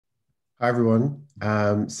Hi everyone.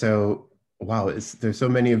 Wow, there's so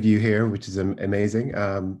many of you here, which is amazing.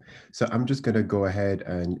 So I'm just going to go ahead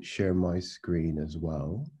and share my screen as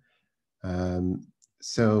well. Um,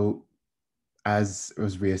 so as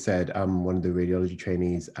Ria said, I'm one of the radiology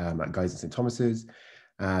trainees at Guy's and St. Thomas's,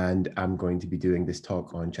 and I'm going to be doing this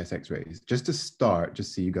talk on chest X-rays. Just to start,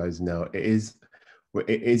 just so you guys know, it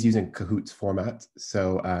is using Kahoot's format.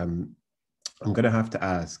 So I'm going to have to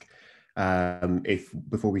ask if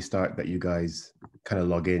before we start that you guys kind of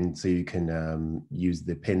log in so you can use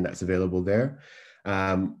the pin that's available there.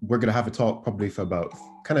 We're going to have a talk probably for about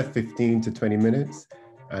kind of 15 to 20 minutes.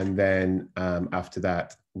 And then after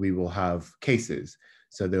that, we will have cases.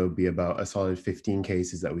 So there will be about a solid 15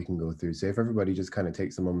 cases that we can go through. So if everybody just kind of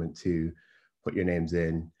takes a moment to put your names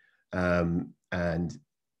in, and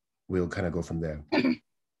we'll kind of go from there.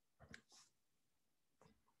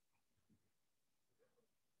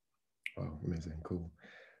 Oh, amazing, cool.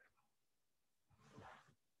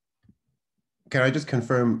 Can I just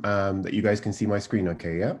confirm that you guys can see my screen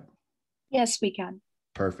okay, yeah? Yes, we can.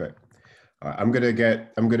 Perfect. I'm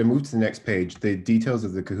gonna move to the next page. The details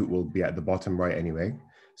of the Kahoot will be at the bottom right anyway,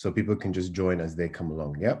 so people can just join as they come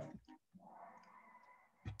along, yep?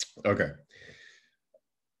 Okay.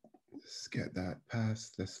 Let's get that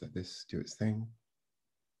passed. Let's let this do its thing.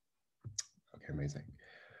 Okay, amazing.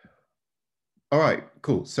 All right,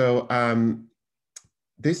 cool. So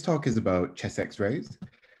this talk is about chest X-rays,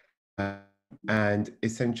 and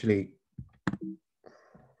essentially, we're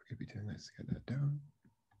gonna be doing this. Get that down.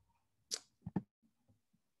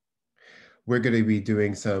 We're going to be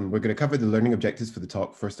doing we're going to cover the learning objectives for the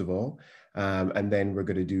talk, first of all, and then we're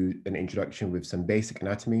going to do an introduction with some basic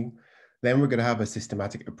anatomy. Then we're going to have a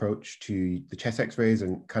systematic approach to the chest X-rays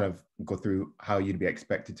and kind of go through how you'd be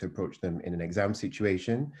expected to approach them in an exam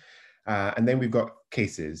situation. And then we've got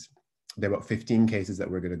cases. There are about 15 cases that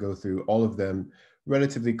we're going to go through, all of them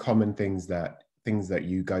relatively common things that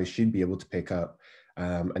you guys should be able to pick up.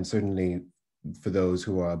 And certainly for those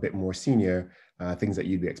who are a bit more senior, things that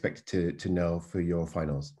you'd be expected to know for your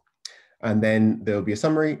finals. And then there'll be a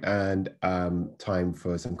summary and time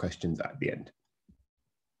for some questions at the end.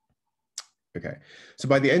 Okay, so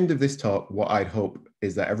by the end of this talk, what I'd hope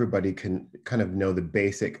is that everybody can kind of know the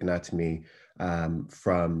basic anatomy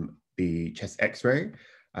from the chest X-ray.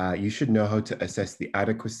 You should know how to assess the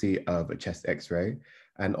adequacy of a chest X-ray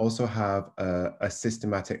and also have a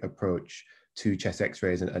systematic approach to chest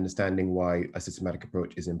X-rays and understanding why a systematic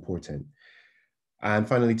approach is important. And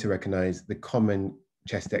finally, to recognize the common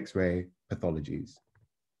chest X-ray pathologies.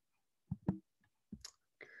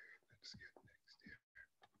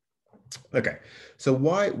 Okay, so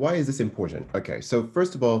why is this important? Okay, so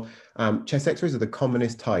first of all, chest X-rays are the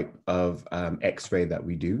commonest type of X-ray that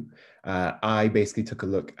we do. I basically took a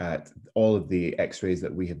look at all of the X-rays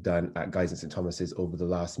that we have done at Guy's and St. Thomas's over the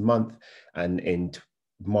last month, and in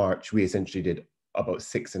March, we essentially did about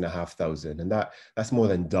 6,500, and that's more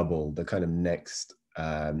than double the kind of next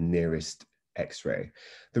nearest X-ray.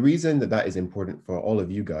 The reason that is important for all of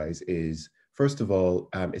you guys is, first of all,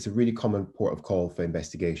 it's a really common port of call for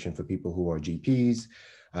investigation for people who are GPs.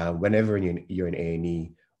 Whenever you're in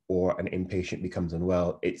A&E or an inpatient becomes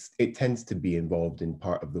unwell, it tends to be involved in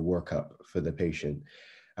part of the workup for the patient.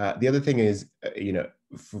 The other thing is,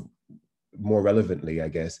 more relevantly, I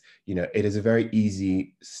guess, it is a very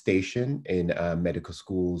easy station in medical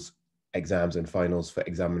schools, exams and finals for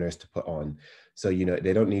examiners to put on. So,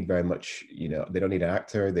 they don't need very much, they don't need an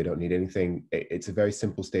actor, they don't need anything. It's a very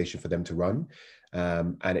simple station for them to run.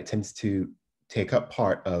 And it tends to take up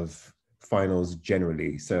part of finals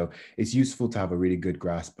generally. So it's useful to have a really good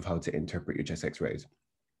grasp of how to interpret your chest X-rays.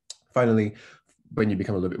 Finally, when you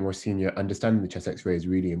become a little bit more senior, understanding the chest X-ray is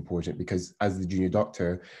really important because as the junior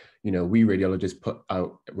doctor, we radiologists put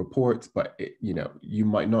out reports, but you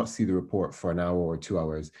might not see the report for an hour or 2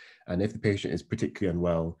 hours. And if the patient is particularly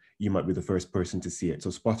unwell, you might be the first person to see it.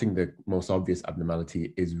 So spotting the most obvious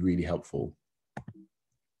abnormality is really helpful.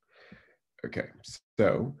 Okay,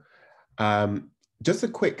 so just a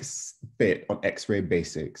quick bit on X-ray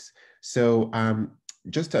basics. So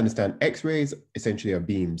just to understand, X-rays essentially are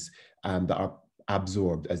beams that are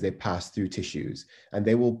absorbed as they pass through tissues, and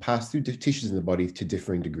they will pass through tissues in the body to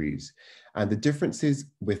differing degrees. And the differences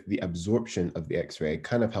with the absorption of the X-ray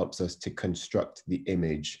kind of helps us to construct the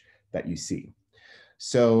image that you see.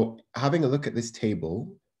 So having a look at this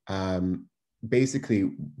table,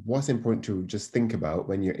 basically what's important to just think about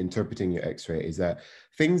when you're interpreting your X-ray is that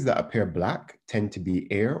things that appear black tend to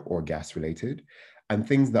be air or gas related, and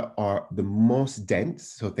things that are the most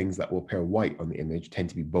dense, so things that will appear white on the image, tend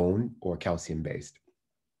to be bone or calcium based.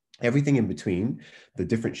 Everything in between, the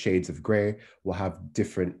different shades of gray, will have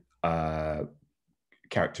different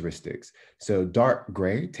characteristics. So dark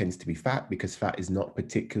gray tends to be fat because fat is not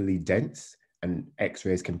particularly dense and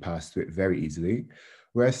X-rays can pass through it very easily.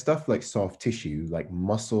 Whereas stuff like soft tissue, like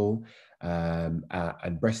muscle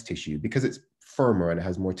and breast tissue, because it's firmer and it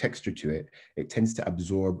has more texture to it, it tends to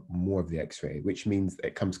absorb more of the X-ray, which means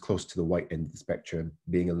it comes close to the white end of the spectrum,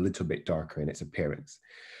 being a little bit darker in its appearance.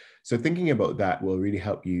 So thinking about that will really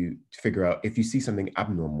help you to figure out if you see something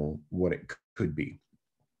abnormal, what it could be.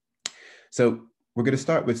 So we're going to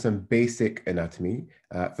start with some basic anatomy.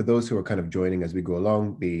 For those who are kind of joining as we go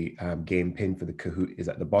along, the game pin for the Kahoot is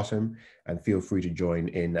at the bottom, and feel free to join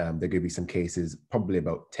in. There are going to be some cases, probably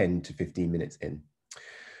about 10 to 15 minutes in.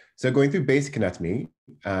 So going through basic anatomy,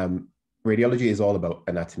 radiology is all about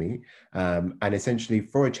anatomy. And essentially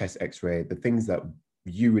for a chest x-ray, the things that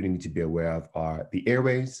you really need to be aware of are the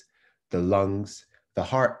airways, the lungs, the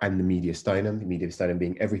heart, and the mediastinum. The mediastinum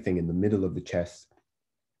being everything in the middle of the chest,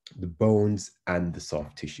 the bones, and the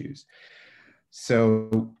soft tissues.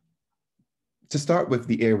 So to start with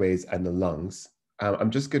the airways and the lungs,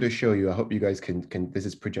 I'm just going to show you, I hope you guys can, this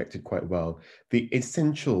is projected quite well. The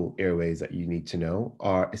essential airways that you need to know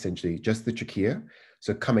are essentially just the trachea.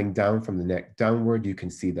 So coming down from the neck downward, you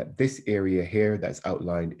can see that this area here that's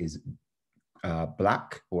outlined is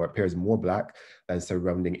black, or appears more black than the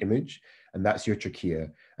surrounding image. And that's your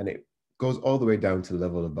trachea. And it goes all the way down to the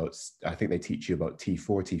level about, I think they teach you about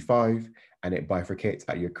T4, T5, and it bifurcates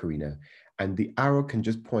at your carina. And the arrow can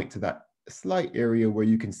just point to that slight area where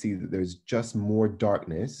you can see that there's just more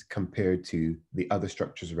darkness compared to the other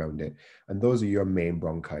structures around it. And those are your main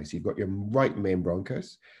bronchi. So you've got your right main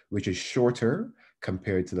bronchus, which is shorter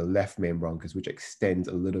compared to the left main bronchus, which extends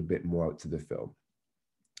a little bit more out to the film.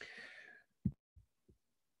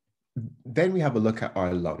 Then we have a look at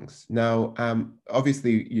our lungs. Now,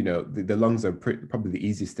 obviously, you know, the lungs are probably the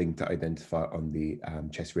easiest thing to identify on the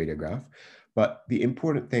chest radiograph, but the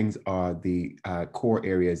important things are the core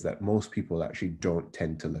areas that most people actually don't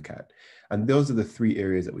tend to look at. And those are the three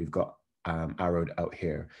areas that we've got arrowed out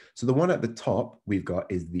here. So the one at the top we've got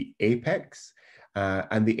is the apex,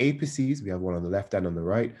 and the apices, we have one on the left and on the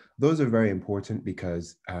right. Those are very important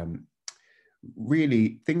because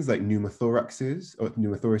really things like pneumothoraces,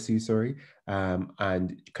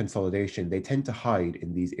 and consolidation, they tend to hide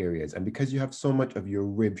in these areas. And because you have so much of your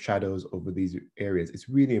rib shadows over these areas, it's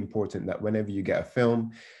really important that whenever you get a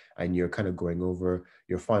film and you're kind of going over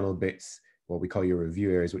your final bits, what we call your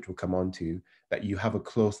review areas, which we'll come on to, that you have a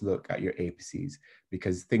close look at your apices,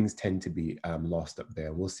 because things tend to be lost up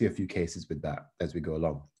there. We'll see a few cases with that as we go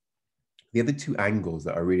along. The other two angles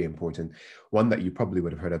that are really important, one that you probably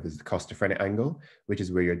would have heard of is the costophrenic angle, which is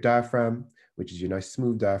where your diaphragm, which is your nice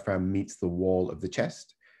smooth diaphragm, meets the wall of the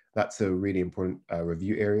chest. That's a really important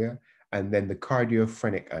review area. And then the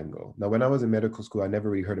cardiophrenic angle. Now, when I was in medical school, I never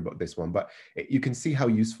really heard about this one, but you can see how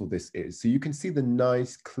useful this is. So you can see the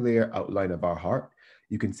nice clear outline of our heart.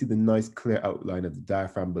 You can see the nice clear outline of the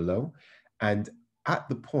diaphragm below. And at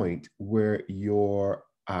the point where your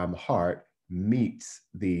heart meets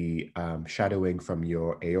the shadowing from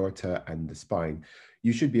your aorta and the spine,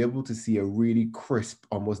 you should be able to see a really crisp,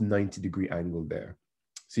 almost 90-degree angle there.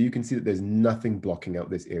 So you can see that there's nothing blocking out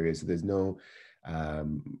this area. So there's no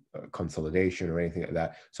consolidation or anything like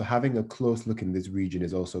that. So having a close look in this region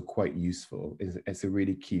is also quite useful. It's a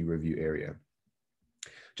really key review area.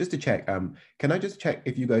 Just to check, can I just check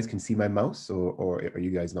if you guys can see my mouse, or are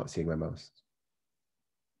you guys not seeing my mouse?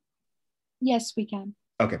 Yes, we can.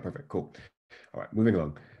 Okay, perfect, cool. All right, moving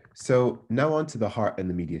along. So now on to the heart and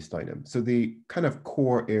the mediastinum. So the kind of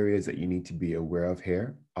core areas that you need to be aware of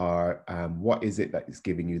here are what is it that is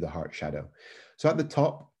giving you the heart shadow? So at the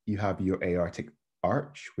top, you have your aortic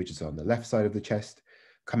arch, which is on the left side of the chest.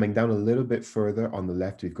 Coming down a little bit further on the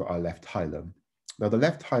left, we've got our left hilum. Now the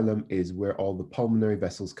left hilum is where all the pulmonary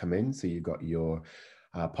vessels come in. So you've got your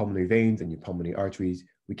pulmonary veins and your pulmonary arteries.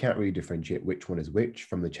 We can't really differentiate which one is which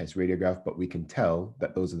from the chest radiograph, but we can tell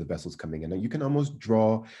that those are the vessels coming in. And you can almost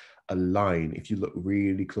draw a line, if you look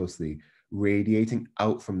really closely, radiating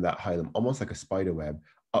out from that hilum, almost like a spider web,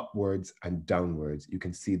 upwards and downwards. You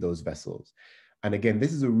can see those vessels. And again,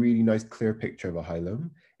 this is a really nice clear picture of a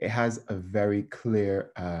hilum. It has a very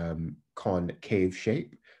clear concave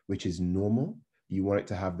shape, which is normal. You want it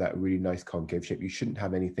to have that really nice concave shape. You shouldn't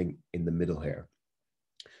have anything in the middle here.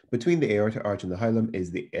 Between the aortic arch and the hilum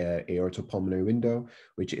is the aortopulmonary window,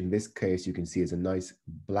 which in this case you can see is a nice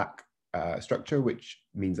black structure, which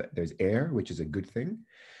means that there's air, which is a good thing.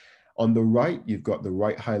 On the right, you've got the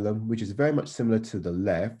right hilum, which is very much similar to the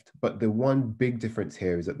left, but the one big difference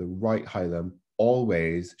here is that the right hilum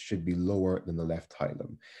always should be lower than the left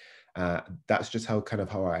hilum. That's just how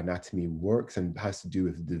how our anatomy works, and has to do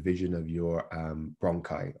with the division of your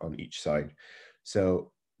bronchi on each side.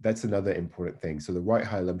 So that's another important thing. So the right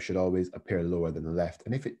hilum should always appear lower than the left.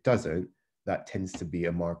 And if it doesn't, that tends to be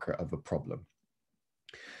a marker of a problem.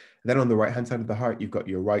 Then on the right-hand side of the heart, you've got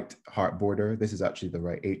your right heart border. This is actually the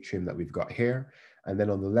right atrium that we've got here. And then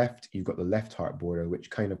on the left, you've got the left heart border, which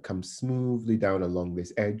kind of comes smoothly down along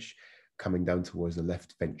this edge, coming down towards the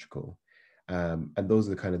left ventricle. And those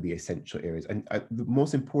are kind of the essential areas. And the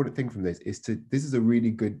most important thing from this is a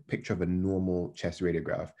really good picture of a normal chest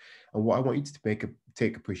radiograph. And what I want you to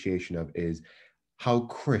take appreciation of is how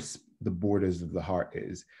crisp the borders of the heart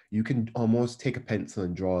is. You can almost take a pencil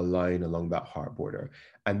and draw a line along that heart border.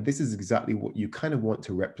 And this is exactly what you kind of want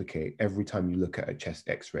to replicate every time you look at a chest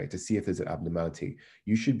x-ray to see if there's an abnormality.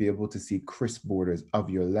 You should be able to see crisp borders of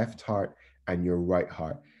your left heart and your right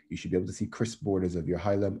heart. You should be able to see crisp borders of your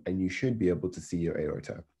hilum, and you should be able to see your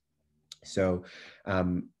aorta. So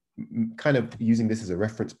kind of using this as a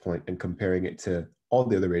reference point and comparing it to all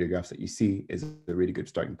the other radiographs that you see is a really good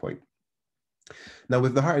starting point. Now,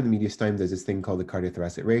 with the heart and the mediastinum, there's this thing called the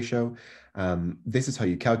cardiothoracic ratio. This is how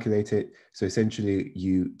you calculate it. So essentially,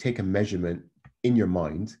 you take a measurement in your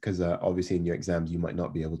mind, because obviously in your exams, you might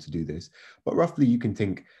not be able to do this. But roughly, you can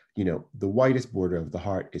think, the widest border of the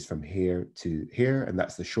heart is from here to here, and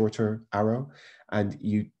that's the shorter arrow. And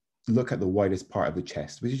you look at the widest part of the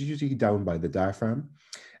chest, which is usually down by the diaphragm.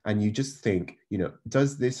 And you just think,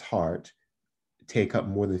 does this heart take up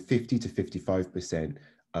more than 50 to 55%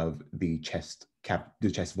 of the chest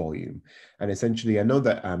volume? And essentially, I know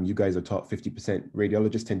that you guys are taught 50%,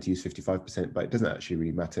 radiologists tend to use 55%, but it doesn't actually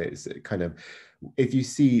really matter. It's kind of, if you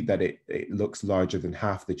see that it looks larger than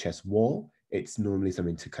half the chest wall, it's normally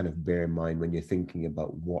something to kind of bear in mind when you're thinking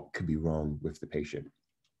about what could be wrong with the patient.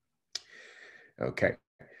 Okay.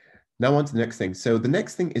 Now on to the next thing. So the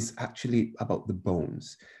next thing is actually about the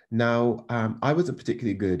bones. Now, I wasn't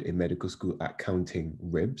particularly good in medical school at counting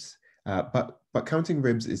ribs, but counting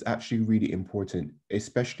ribs is actually really important,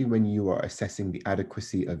 especially when you are assessing the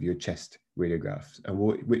adequacy of your chest radiographs, and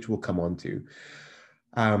which we'll come on to.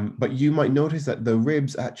 But you might notice that the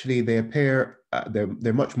ribs actually, they appear,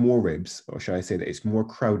 they're much more ribs, or should I say that it's more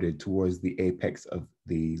crowded towards the apex of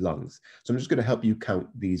the lungs. So I'm just going to help you count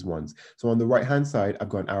these ones. So on the right hand side, I've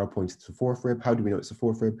got an arrow pointing to the fourth rib. How do we know it's the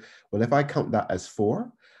fourth rib? Well, if I count that as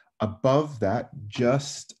 4, above that,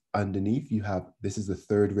 just underneath, you have, this is the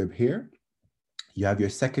third rib here. You have your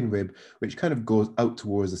second rib, which kind of goes out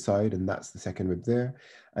towards the side, and that's the second rib there.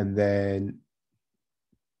 And then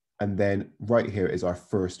right here is our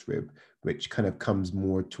first rib, which kind of comes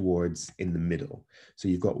more towards in the middle. So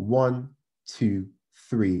you've got 1, 2,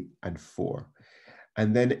 3, and 4.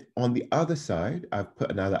 And then on the other side, I've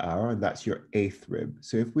put another arrow, and that's your 8th rib.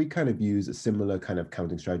 So if we kind of use a similar kind of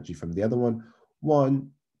counting strategy from the other one, 1,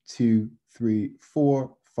 2, 3,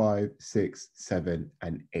 4, 5, 6, 7,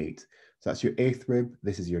 and 8. So that's your 8th rib.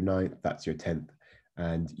 This is your 9th. That's your 10th.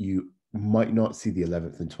 And you might not see the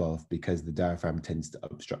 11th and 12th because the diaphragm tends to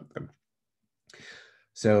obstruct them.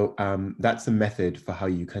 So that's a method for how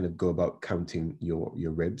you kind of go about counting your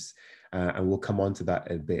ribs. And we'll come on to that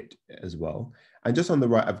a bit as well. And just on the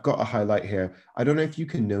right, I've got a highlight here. I don't know if you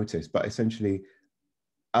can notice, but essentially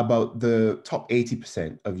about the top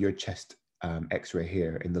 80% of your chest x-ray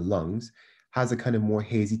here in the lungs has a kind of more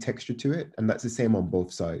hazy texture to it. And that's the same on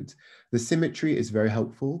both sides. The symmetry is very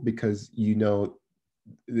helpful because,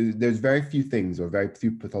 there's very few things or very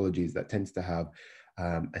few pathologies that tends to have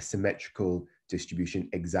a symmetrical distribution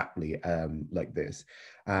exactly like this.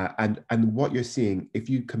 And what you're seeing, if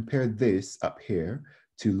you compare this up here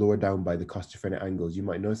to lower down by the costophrenic angles, you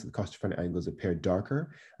might notice that the costophrenic angles appear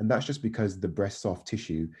darker. And that's just because the breast soft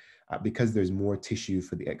tissue, because there's more tissue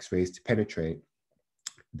for the x-rays to penetrate,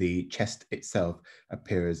 the chest itself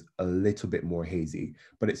appears a little bit more hazy,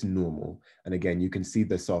 but it's normal. And again, you can see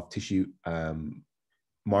the soft tissue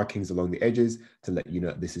markings along the edges to let you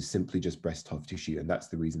know this is simply just breast soft tissue, and that's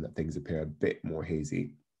the reason that things appear a bit more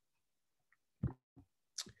hazy.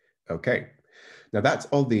 Okay, now that's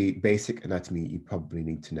all the basic anatomy you probably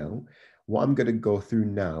need to know. What I'm going to go through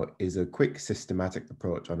now is a quick systematic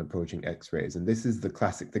approach on approaching x-rays, and this is the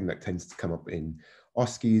classic thing that tends to come up in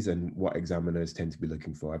OSCEs and what examiners tend to be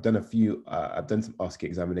looking for. I've done some OSCE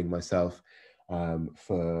examining myself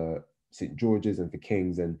for St. George's and for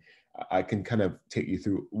King's, and I can kind of take you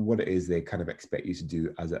through what it is they kind of expect you to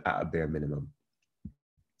do at a bare minimum.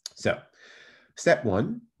 So step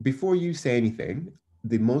 1, before you say anything,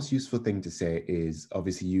 the most useful thing to say is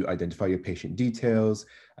obviously you identify your patient details,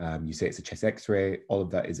 you say it's a chest x-ray, all of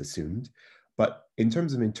that is assumed. But in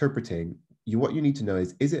terms of interpreting, what you need to know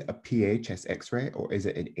is it a PA chest X-ray or is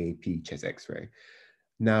it an AP chest X-ray?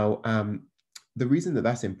 Now, the reason that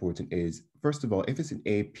that's important is, first of all, if it's an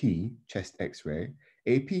AP chest X-ray,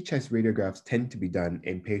 AP chest radiographs tend to be done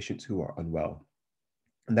in patients who are unwell.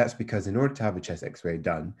 And that's because in order to have a chest X-ray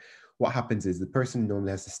done, what happens is the person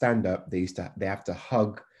normally has to stand up. They have to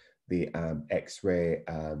hug the X-ray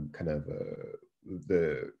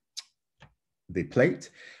the plate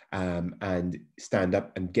and stand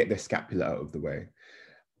up and get their scapula out of the way.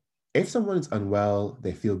 If someone's unwell,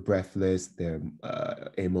 they feel breathless, they're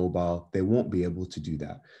immobile, they won't be able to do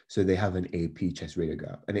that. So they have an AP chest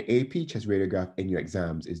radiograph. And an AP chest radiograph in your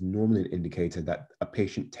exams is normally an indicator that a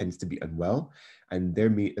patient tends to be unwell. And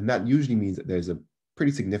that usually means that there's a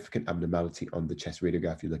pretty significant abnormality on the chest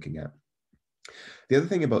radiograph you're looking at. The other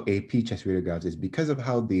thing about AP chest radiographs is because of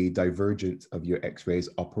how the divergence of your X-rays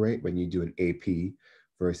operate when you do an AP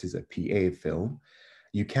versus a PA film,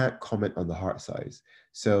 you can't comment on the heart size.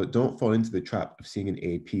 So don't fall into the trap of seeing an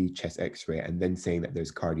AP chest X-ray and then saying that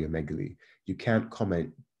there's cardiomegaly. You can't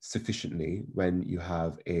comment sufficiently when you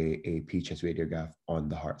have a AP chest radiograph on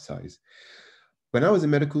the heart size. When I was in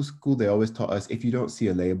medical school, they always taught us if you don't see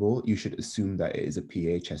a label, you should assume that it is a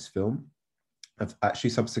PA chest film. I've actually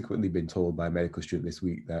subsequently been told by a medical student this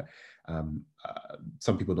week that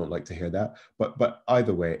some people don't like to hear that, but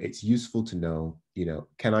either way, it's useful to know,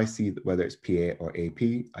 can I see whether it's PA or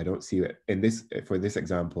AP? I don't see it for this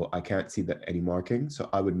example, I can't see that any marking. So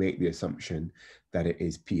I would make the assumption that it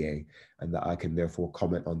is PA and that I can therefore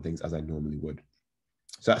comment on things as I normally would.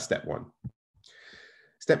 So that's step one.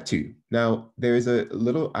 Step two, now there is a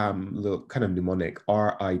little kind of mnemonic,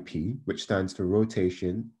 RIP, which stands for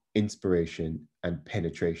rotation, inspiration, and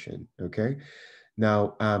penetration, okay?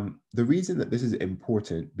 Now, the reason that this is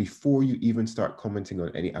important before you even start commenting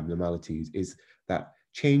on any abnormalities is that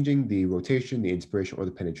changing the rotation, the inspiration, or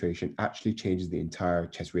the penetration actually changes the entire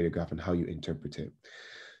chest radiograph and how you interpret it.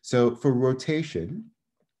 So for rotation,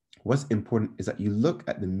 what's important is that you look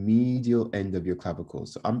at the medial end of your clavicle.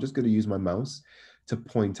 So I'm just going to use my mouse to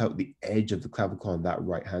point out the edge of the clavicle on that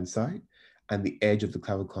right-hand side and the edge of the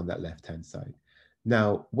clavicle on that left-hand side.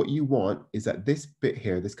 Now, what you want is that this bit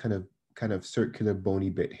here, this kind of circular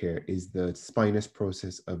bony bit here is the spinous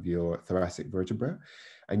process of your thoracic vertebra.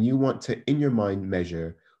 And you want to, in your mind,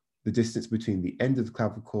 measure the distance between the end of the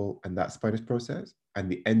clavicle and that spinous process and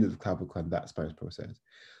the end of the clavicle and that spinous process.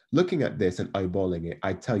 Looking at this and eyeballing it,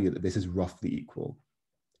 I tell you that this is roughly equal.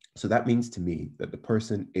 So that means to me that the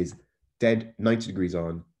person is dead 90 degrees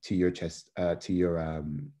on to your chest, to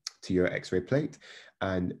your X-ray plate,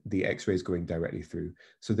 and the X-ray is going directly through.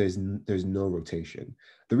 So there's no rotation.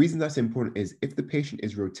 The reason that's important is if the patient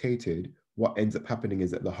is rotated, what ends up happening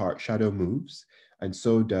is that the heart shadow moves, and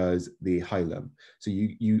so does the hilum. So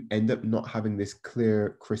you end up not having this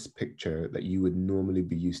clear, crisp picture that you would normally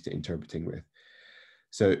be used to interpreting with.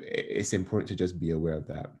 So it's important to just be aware of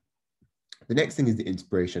that. The next thing is the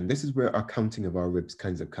inspiration. This is where our counting of our ribs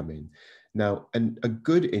kinds of come in. Now, a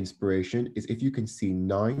good inspiration is if you can see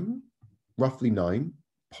roughly nine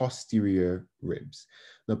posterior ribs.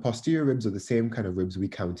 Now, posterior ribs are the same kind of ribs we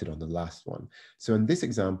counted on the last one. So in this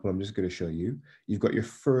example, I'm just going to show you, you've got your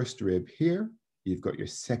first rib here, you've got your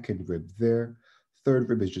second rib there, third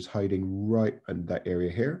rib is just hiding right in that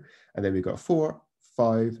area here, and then we've got 4,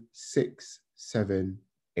 5, 6, 7,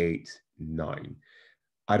 8, 9.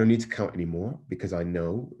 I don't need to count anymore because I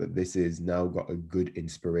know that this is now got a good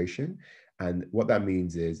inspiration. And what that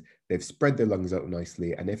means is they've spread their lungs out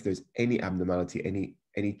nicely. And if there's any abnormality,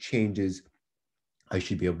 any changes, I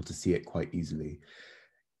should be able to see it quite easily.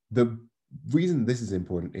 The reason this is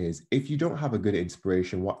important is if you don't have a good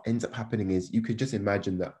inspiration, what ends up happening is you could just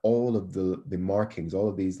imagine that all of the markings, all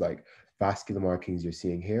of these like vascular markings you're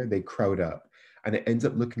seeing here, they crowd up. And it ends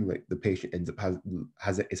up looking like the patient ends up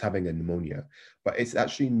is having a pneumonia, but it's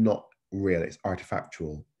actually not real. It's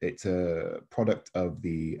artifactual. It's a product of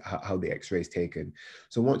how the X-ray is taken.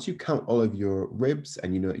 So once you count all of your ribs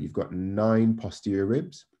and you know that you've got 9 posterior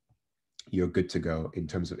ribs, you're good to go in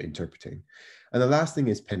terms of interpreting. And the last thing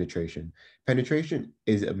is penetration. Penetration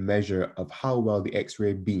is a measure of how well the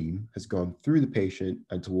X-ray beam has gone through the patient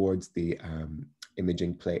and towards the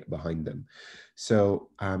imaging plate behind them. So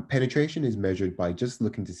penetration is measured by just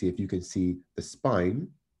looking to see if you can see the spine,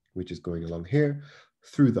 which is going along here,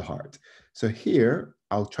 through the heart. So here,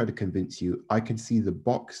 I'll try to convince you, I can see the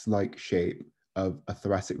box-like shape of a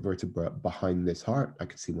thoracic vertebra behind this heart. I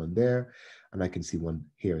can see one there, and I can see one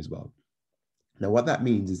here as well. Now, what that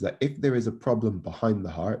means is that if there is a problem behind the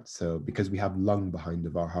heart, so because we have lung behind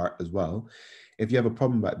of our heart as well, if you have a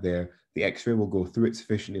problem back there, the X-ray will go through it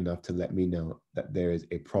sufficient enough to let me know that there is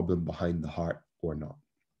a problem behind the heart or not.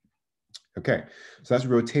 Okay, so that's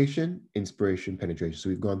rotation, inspiration, penetration. So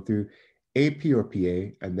we've gone through AP or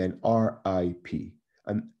PA and then RIP.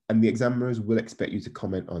 And the examiners will expect you to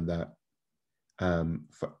comment on that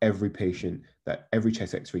for every patient, that every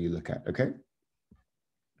chest x-ray you look at, okay?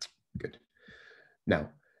 Good. Now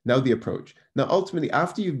the approach. Now, ultimately,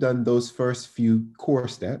 after you've done those first few core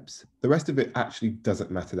steps, the rest of it actually doesn't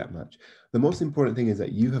matter that much. The most important thing is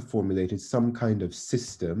that you have formulated some kind of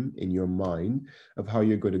system in your mind of how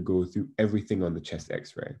you're going to go through everything on the chest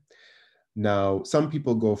x-ray. Now, some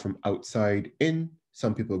people go from outside in,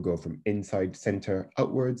 some people go from inside center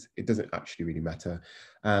outwards. It doesn't actually really matter.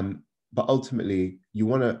 But ultimately, you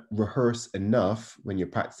want to rehearse enough when you're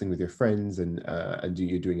practicing with your friends and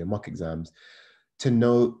you're doing your mock exams to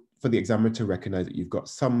know, for the examiner to recognize that you've got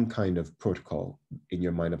some kind of protocol in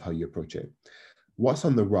your mind of how you approach it. What's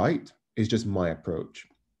on the right is just my approach.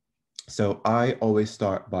 So I always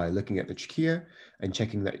start by looking at the trachea and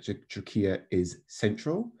checking that the trachea is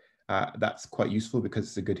central. That's quite useful because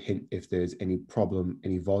it's a good hint if there's any problem,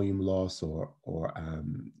 any volume loss or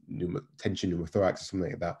tension pneumothorax or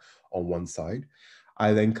something like that on one side.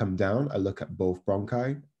 I then come down, I look at both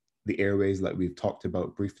bronchi, the airways like we've talked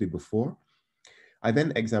about briefly before. I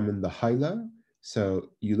then examine the hilar.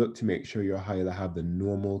 So you look to make sure your hilar have the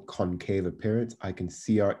normal concave appearance. I can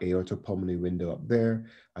see our aortopulmonary window up there.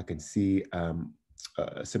 I can see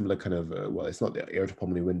a similar kind of, well, it's not the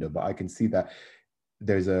aortopulmonary window, but I can see that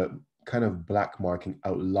there's a kind of black marking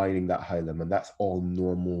outlining that hilum, and that's all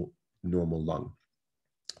normal lung.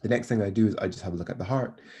 The next thing I do is I just have a look at the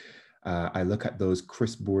heart. I look at those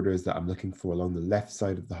crisp borders that I'm looking for along the left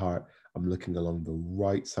side of the heart. I'm looking along the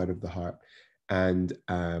right side of the heart. And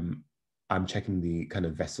I'm checking the kind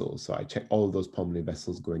of vessels. So I check all of those pulmonary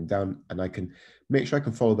vessels going down, and I can make sure I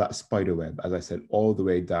can follow that spider web, as I said, all the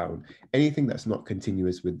way down. Anything that's not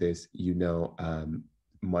continuous with this,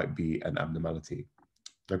 might be an abnormality.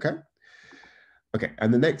 Okay? Okay,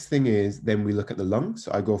 and the next thing is then we look at the lungs.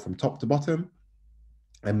 So I go from top to bottom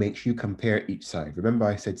and make sure you compare each side. Remember,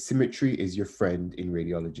 I said symmetry is your friend in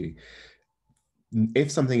radiology. If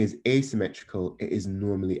something is asymmetrical, it is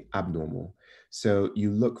normally abnormal. So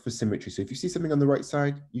you look for symmetry. So if you see something on the right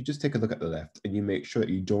side, you just take a look at the left and you make sure that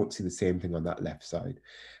you don't see the same thing on that left side.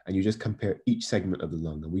 And you just compare each segment of the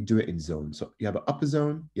lung. And we do it in zones. So you have an upper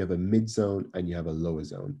zone, you have a mid zone, and you have a lower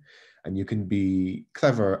zone. And you can be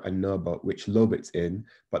clever and know about which lobe it's in,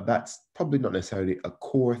 but that's probably not necessarily a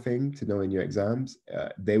core thing to know in your exams.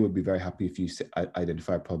 They would be very happy if you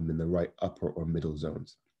identify a problem in the right upper or middle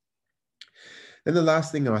zones. Then the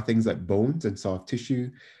last thing are things like bones and soft tissue.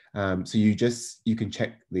 So you can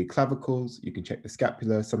check the clavicles, you can check the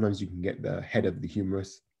scapula. Sometimes you can get the head of the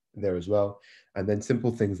humerus there as well. And then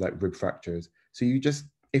simple things like rib fractures. So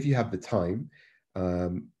if you have the time,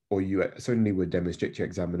 or you certainly would demonstrate to your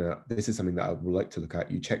examiner, this is something that I would like to look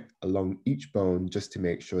at. You check along each bone just to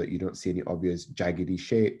make sure that you don't see any obvious jaggedy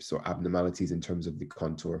shapes or abnormalities in terms of the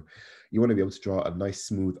contour. You want to be able to draw a nice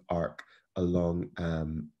smooth arc along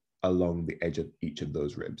the edge of each of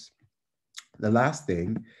those ribs. The last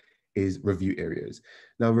thing is review areas.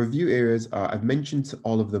 Now, review areas I've mentioned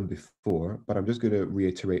all of them before, but I'm just going to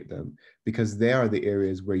reiterate them because they are the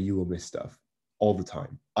areas where you will miss stuff all the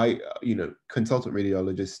time. Consultant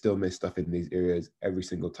radiologists still miss stuff in these areas every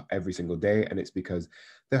single day, and it's because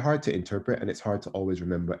they're hard to interpret and it's hard to always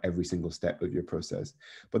remember every single step of your process.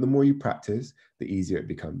 But the more you practice, the easier it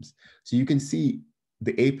becomes. So you can see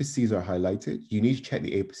the apices are highlighted. You need to check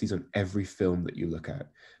the apices on every film that you look at,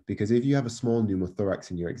 because if you have a small pneumothorax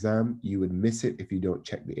in your exam, you would miss it if you don't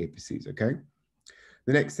check the apices, okay?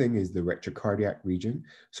 The next thing is the retrocardiac region.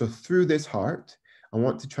 So through this heart, I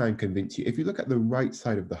want to try and convince you, if you look at the right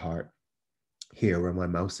side of the heart, here where my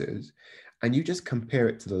mouse is, and you just compare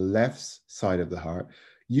it to the left side of the heart,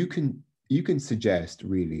 you can suggest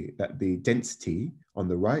really that the density on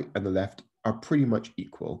the right and the left are pretty much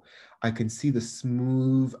equal. I can see the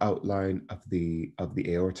smooth outline of the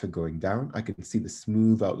aorta going down. I can see the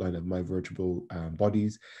smooth outline of my vertebral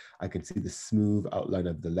bodies. I can see the smooth outline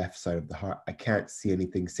of the left side of the heart. I can't see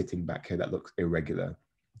anything sitting back here that looks irregular.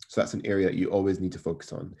 So that's an area that you always need to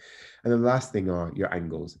focus on. And the last thing are your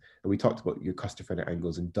angles. And we talked about your Coster-Frennet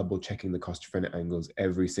angles and double checking the Coster-Frennet angles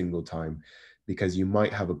every single time, because you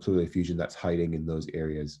might have a pleural effusion that's hiding in those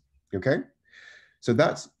areas, okay? So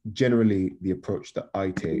that's generally the approach that I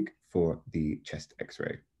take for the chest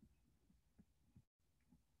x-ray.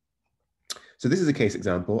 So this is a case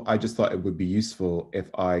example. I just thought it would be useful if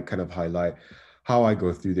I kind of highlight how I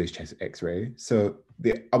go through this chest x-ray. So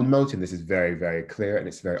the abnormality in this is very, very clear and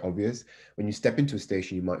it's very obvious. When you step into a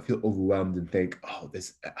station, you might feel overwhelmed and think, oh,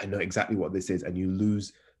 I know exactly what this is. And you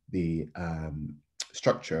lose the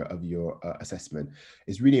structure of your assessment.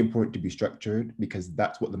 It's really important to be structured because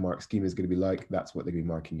that's what the mark scheme is going to be like. That's what they're going to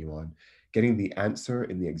be marking you on. Getting the answer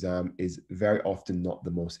in the exam is very often not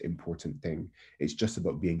the most important thing. It's just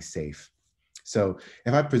about being safe. So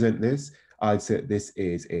if I present this, I'd say this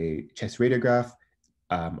is a chest radiograph.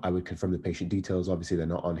 I would confirm the patient details. Obviously, they're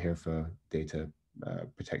not on here for data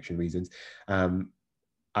protection reasons.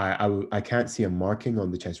 I can't see a marking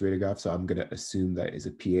on the chest radiograph, so I'm going to assume that is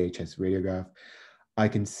a PA chest radiograph. I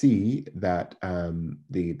can see that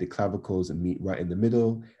the clavicles meet right in the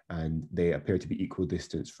middle, and they appear to be equal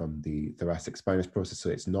distance from the thoracic spinous process, so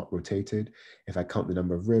it's not rotated. If I count the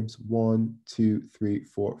number of ribs, 1, 2, 3,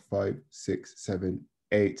 4, 5, 6, 7,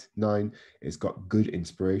 8, 9, it's got good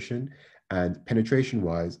inspiration. And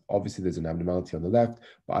penetration-wise, obviously there's an abnormality on the left,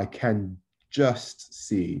 but I can just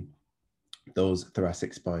see those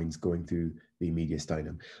thoracic spines going through the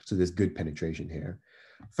mediastinum. So there's good penetration here.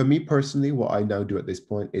 For me personally, what I now do at this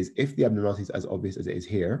point is if the abnormality is as obvious as it is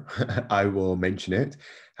here, I will mention it.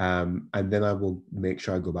 And then I will make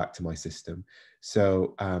sure I go back to my system.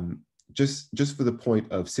 So just for the point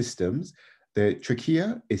of systems, the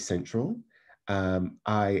trachea is central.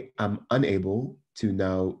 I am unable to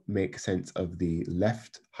now make sense of the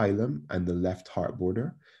left hilum and the left heart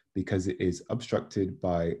border because it is obstructed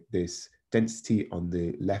by this density on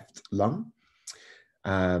the left lung.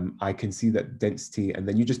 I can see that density, and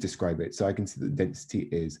then you just describe it. So I can see that density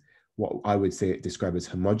is what I would say describe as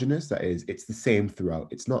homogeneous. That is, it's the same throughout.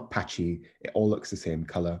 It's not patchy. It all looks the same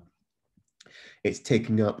color. It's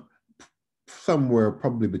taking up somewhere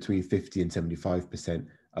probably between 50 and 75%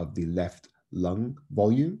 of the left lung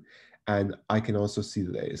volume. And I can also see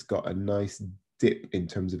that it's got a nice dip in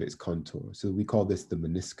terms of its contour. So we call this the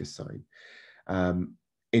meniscus sign.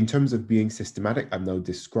 In terms of being systematic, I've now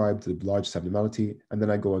described the largest abnormality, and then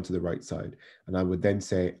I go on to the right side. And I would then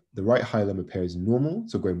say the right hilum appears normal.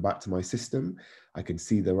 So going back to my system, I can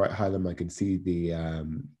see the right hilum, I can see the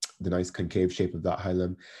nice concave shape of that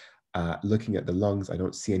hilum. Looking at the lungs, I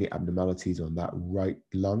don't see any abnormalities on that right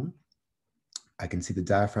lung. I can see the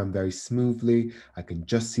diaphragm very smoothly. I can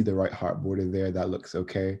just see the right heart border there. That looks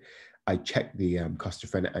okay. I check the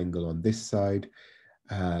costophrenic angle on this side.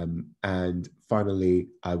 And finally,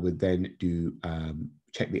 I would then do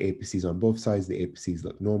check the apices on both sides. The apices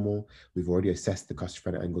look normal. We've already assessed the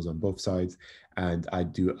costophrenic angles on both sides, and I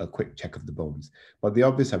do a quick check of the bones. But the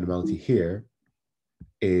obvious abnormality here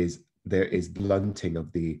is there is blunting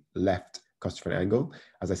of the left costophrenic angle.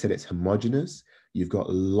 As I said, it's homogeneous. You've got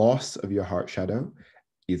loss of your heart shadow.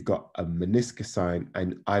 You've got a meniscus sign,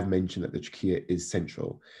 and I've mentioned that the trachea is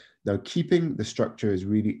central. Now, keeping the structure is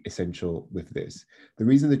really essential with this. The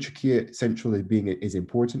reason the trachea central is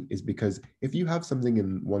important is because if you have something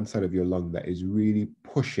in one side of your lung that is really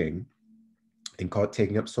pushing and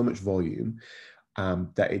taking up so much volume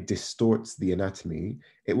that it distorts the anatomy,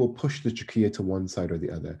 it will push the trachea to one side or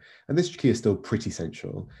the other. And this trachea is still pretty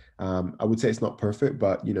central. I would say it's not perfect,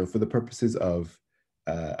 but for the purposes of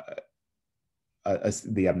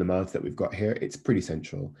the abnormality that we've got here, it's pretty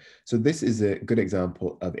central. So this is a good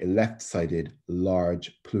example of a left-sided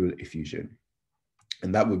large pleural effusion.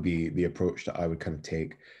 And that would be the approach that I would kind of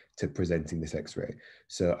take to presenting this X-ray.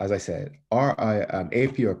 So as I said,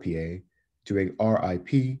 AP or PA, doing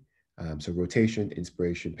RIP, so rotation,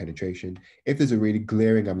 inspiration, penetration. If there's a really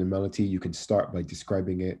glaring abnormality, you can start by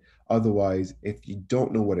describing it. Otherwise, if you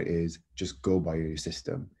don't know what it is, just go by your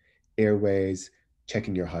system. Airways,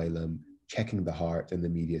 checking your hilum, checking the heart and the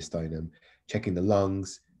mediastinum, checking the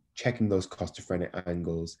lungs, checking those costophrenic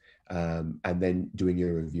angles, and then doing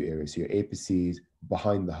your review area. So your apices,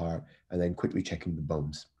 behind the heart, and then quickly checking the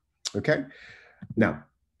bones. Okay? Now,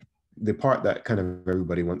 the part that kind of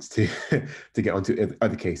everybody wants to to get onto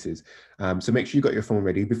other cases. So make sure you got your phone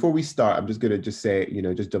ready. Before we start, I'm just going to just say,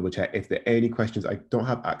 just double check if there are any questions. I don't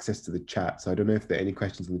have access to the chat, so I don't know if there are any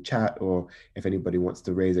questions in the chat or if anybody wants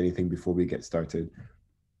to raise anything before we get started.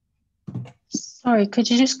 Sorry, could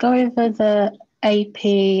you just go over the AP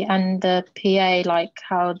and the PA, like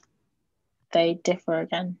how they differ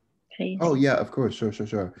again, please? Oh yeah, of course,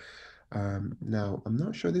 sure. Now, I'm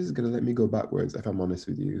not sure this is going to let me go backwards, if I'm honest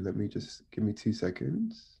with you. Let me just, give me 2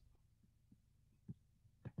 seconds.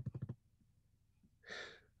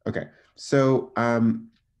 Okay, so I'm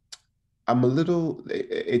a little,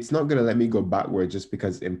 it's not going to let me go backwards just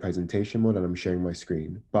because in presentation mode and I'm sharing my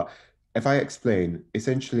screen. But if I explain,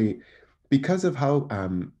 essentially, because of how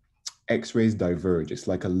X-rays diverge, it's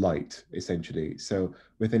like a light, essentially. So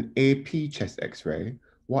with an AP chest X-ray,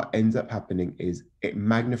 what ends up happening is it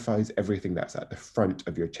magnifies everything that's at the front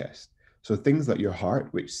of your chest. So things like your heart,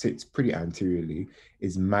 which sits pretty anteriorly,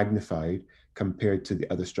 is magnified compared to the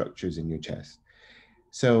other structures in your chest.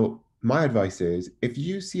 So my advice is, if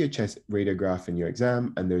you see a chest radiograph in your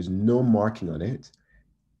exam and there's no marking on it,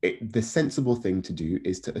 the sensible thing to do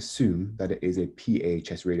is to assume that it is a PA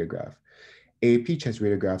chest radiograph. AP chest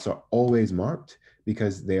radiographs are always marked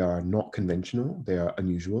because they are not conventional, they are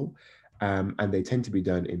unusual, and they tend to be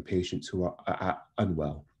done in patients who are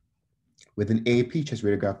unwell. With an AP chest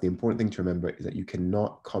radiograph, the important thing to remember is that you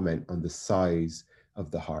cannot comment on the size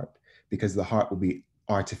of the heart because the heart will be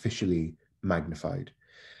artificially magnified.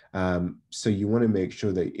 So you want to make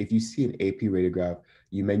sure that if you see an AP radiograph,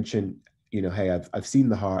 you mention, you know, hey, I've seen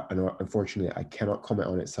the heart, and unfortunately I cannot comment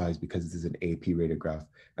on its size because this is an AP radiograph,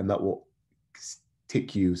 and that will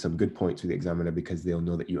tick you some good points with the examiner because they'll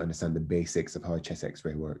know that you understand the basics of how a chest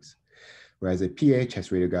X-ray works. Whereas a PA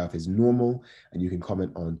chest radiograph is normal, and you can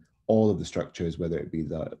comment on all of the structures, whether it be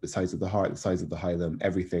the size of the heart, the size of the hilum,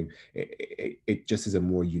 everything. It just is a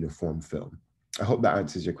more uniform film. I hope that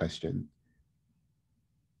answers your question.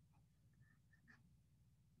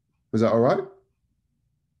 Was that all right?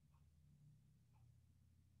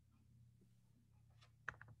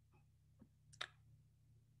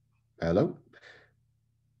 Hello?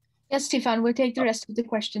 Yes, Stefan, we'll take the rest of the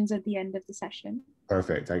questions at the end of the session.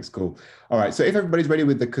 Perfect, thanks, cool. All right, so if everybody's ready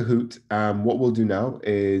with the Kahoot, what we'll do now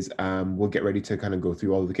is we'll get ready to kind of go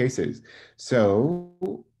through all of the cases. So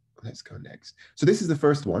let's go next. So this is the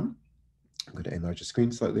first one. I'm going to enlarge the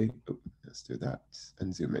screen slightly. Oh, let's do that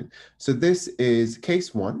and zoom in. So this is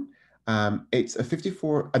case one. It's a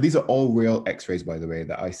 54, these are all real x-rays, by the way,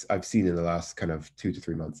 that I've seen in the last kind of 2 to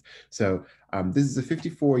 3 months. So this is a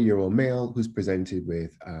 54-year-old male who's presented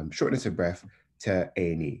with shortness of breath to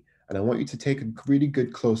A&E. And I want you to take a really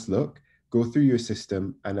good close look, go through your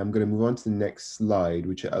system, and I'm going to move on to the next slide,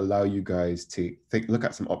 which will allow you guys to look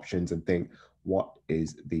at some options and think, what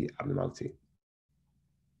is the abnormality?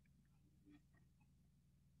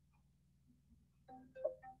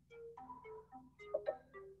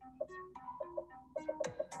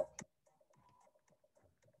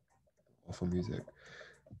 Awful music.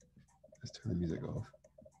 Let's turn the music off.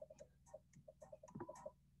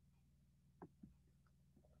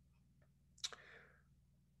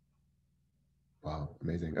 Wow,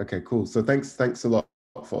 amazing. Okay, cool. So thanks a lot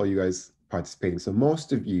for all you guys participating. So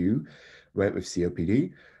most of you went with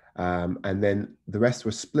COPD, and then the rest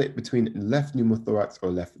were split between left pneumothorax or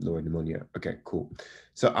left lower pneumonia. Okay, cool.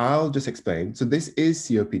 So I'll just explain. So this is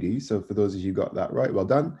COPD. So for those of you who got that right, well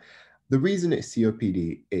done. The reason it's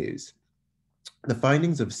COPD is the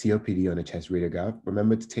findings of COPD on a chest radiograph.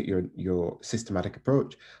 Remember to take your systematic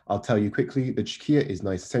approach. I'll tell you quickly, the trachea is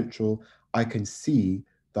nice central. I can see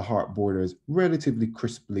the heart borders relatively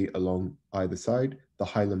crisply along either side. The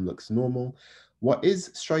hilum looks normal. What is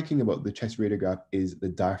striking about the chest radiograph is the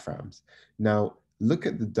diaphragms. Now, look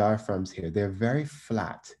at the diaphragms here. They're very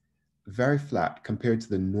flat compared to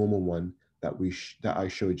the normal one that I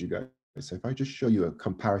showed you guys. So if I just show you a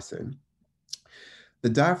comparison, the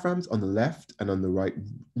diaphragms on the left and on the right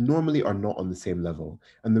normally are not on the same level.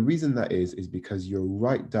 And the reason that is because your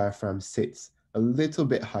right diaphragm sits a little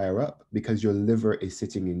bit higher up because your liver is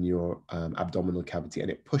sitting in your abdominal cavity, and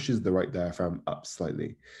it pushes the right diaphragm up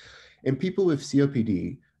slightly. In people with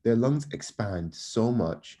COPD, their lungs expand so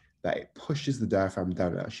much that it pushes the diaphragm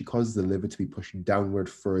down. It actually causes the liver to be pushed downward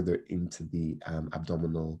further into the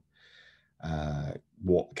abdominal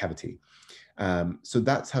wall cavity. So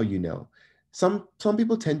that's how you know. Some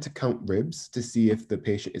people tend to count ribs to see if the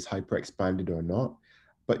patient is hyperexpanded or not.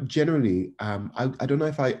 But generally, I don't know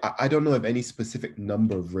if I don't know of any specific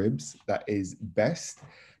number of ribs that is best,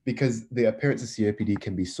 because the appearance of COPD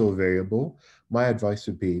can be so variable. My advice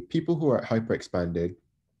would be people who are hyperexpanded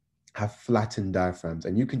have flattened diaphragms,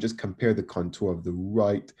 and you can just compare the contour of the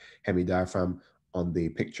right hemidiaphragm on the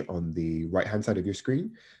picture on the right hand side of your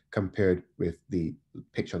screen compared with the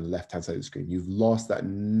picture on the left hand side of the screen. You've lost that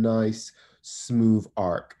nice smooth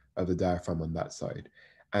arc of the diaphragm on that side,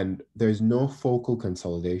 and there's no focal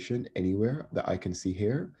consolidation anywhere that I can see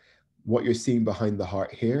here. What you're seeing behind the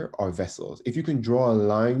heart here are vessels. If you can draw a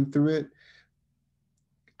line through it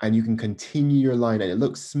and you can continue your line and it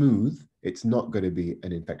looks smooth, it's not going to be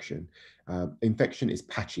an infection. Infection is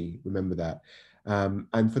patchy, remember that.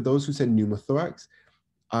 And for those who said pneumothorax,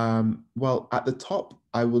 well, at the top,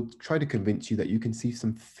 I will try to convince you that you can see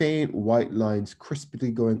some faint white lines crisply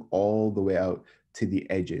going all the way out to the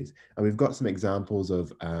edges. And we've got some examples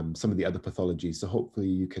of some of the other pathologies, so hopefully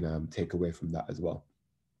you can take away from that as well.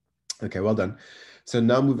 Okay, well done. So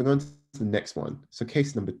now moving on to the next one. So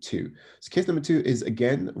case number 2. So case number 2 is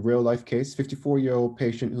again, real life case, 54-year-old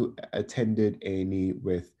patient who attended A&E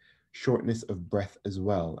with shortness of breath as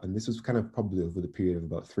well. And this was kind of probably over the period of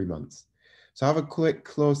about 3 months. So have a quick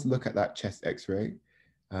close look at that chest x-ray.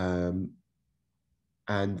 And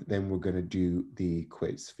then we're going to do the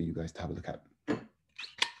quiz for you guys to have a look at.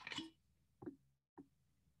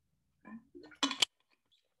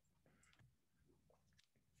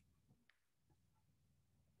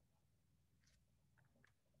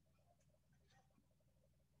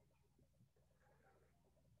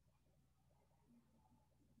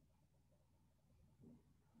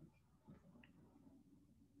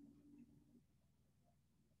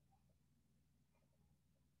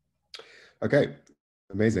 Okay,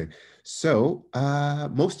 amazing. So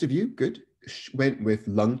most of you, good, went with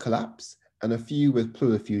lung collapse and a few with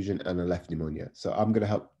pleural effusion and a left pneumonia. So I'm going to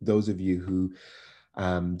help those of you who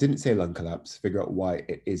didn't say lung collapse figure out why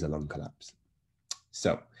it is a lung collapse.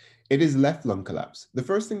 So it is left lung collapse. The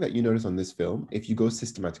first thing that you notice on this film, if you go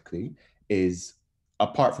systematically, is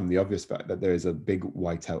apart from the obvious fact that there is a big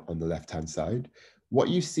whiteout on the left-hand side, what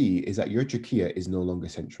you see is that your trachea is no longer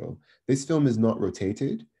central. This film is not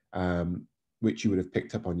rotated, which you would have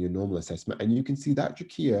picked up on your normal assessment. And you can see that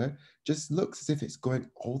trachea just looks as if it's going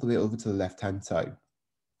all the way over to the left-hand side.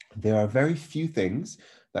 There are very few things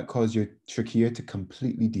that cause your trachea to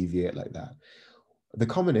completely deviate like that. The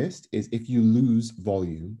commonest is if you lose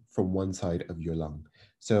volume from one side of your lung.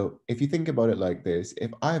 So if you think about it like this,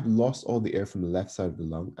 if I've lost all the air from the left side of the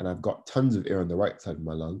lung and I've got tons of air on the right side of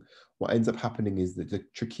my lung, what ends up happening is that the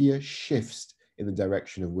trachea shifts in the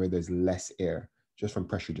direction of where there's less air, just from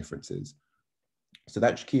pressure differences. So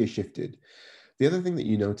that trachea shifted. The other thing that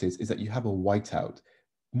you notice is that you have a whiteout.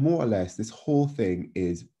 More or less, this whole thing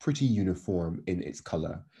is pretty uniform in its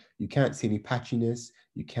color. You can't see any patchiness.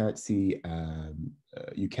 You can't see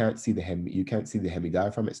the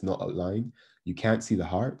hemidiaphragm. It's not outlined. You can't see the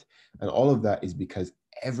heart, and all of that is because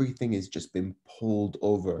everything has just been pulled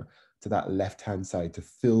over to that left-hand side to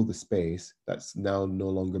fill the space that's now no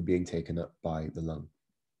longer being taken up by the lung.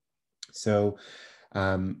 So,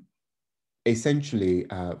 essentially,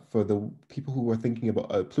 for the people who are thinking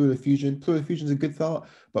about pleural effusion is a good thought,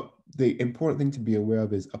 but the important thing to be aware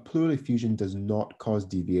of is a pleural effusion does not cause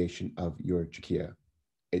deviation of your trachea.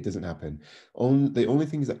 It doesn't happen. The only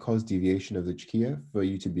things that cause deviation of the trachea for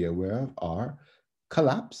you to be aware of are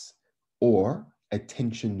collapse or a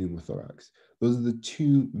tension pneumothorax. Those are the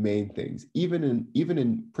two main things. Even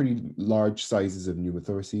in pretty large sizes of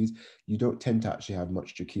pneumothoraces, you don't tend to actually have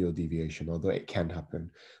much tracheal deviation, although it can happen.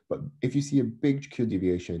 But if you see a big tracheal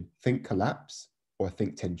deviation, think collapse or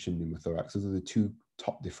think tension pneumothorax. Those are the two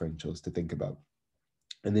top differentials to think about.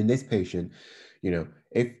 And in this patient, you know,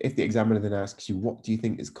 if the examiner then asks you, what do you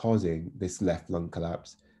think is causing this left lung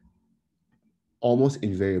collapse? Almost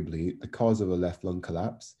invariably, the cause of a left lung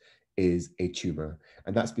collapse is a tumor.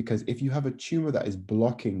 And that's because if you have a tumor that is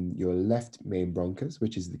blocking your left main bronchus,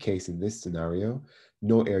 which is the case in this scenario,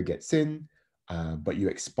 no air gets in, but you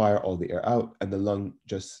expire all the air out and the lung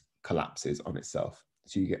just collapses on itself.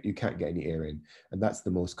 So you can't get any air in. And that's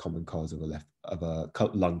the most common cause of a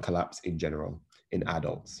lung collapse in general in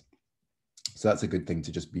adults. So that's a good thing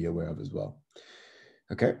to just be aware of as well.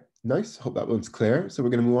 Okay, nice. Hope that one's clear. So we're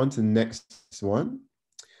going to move on to the next one.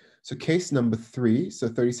 So case number 3, so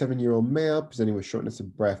 37-year-old male presenting with shortness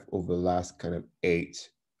of breath over the last kind of 8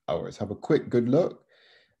 hours. Have a quick good look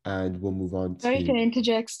and we'll move on to... Sorry to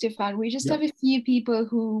interject, Stefan. We just have a few people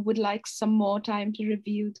who would like some more time to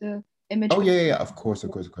review the image. Oh, yeah, of course. So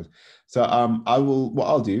what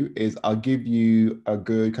I'll do is I'll give you a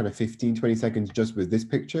good kind of 15, 20 seconds just with this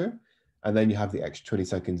picture, and then you have the extra 20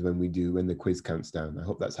 seconds when the quiz counts down. I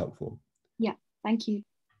hope that's helpful. Yeah, thank you.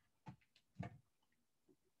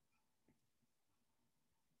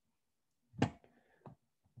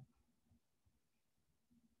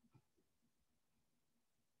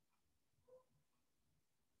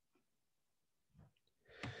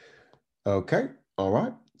 Okay, all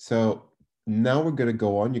right. So now we're going to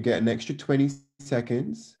go on. You get an extra 20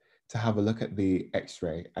 seconds to have a look at the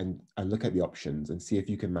x-ray and look at the options and see if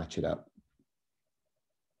you can match it up.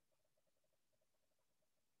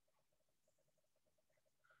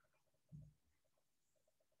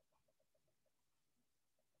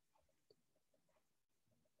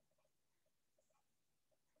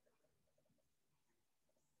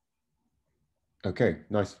 Okay,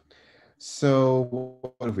 nice. So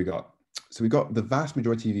what have we got? So we got the vast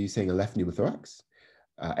majority of you saying a left pneumothorax.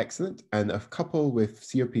 Excellent. And a couple with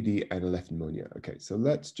COPD and a left pneumonia. Okay, so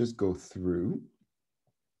let's just go through.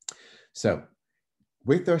 So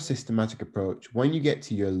with our systematic approach, when you get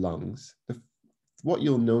to your lungs, what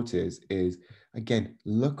you'll notice is, again,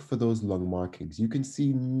 look for those lung markings. You can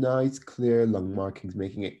see nice, clear lung markings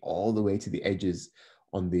making it all the way to the edges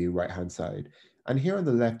on the right-hand side. And here on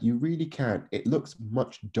the left, you really can't. It looks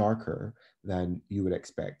much darker than you would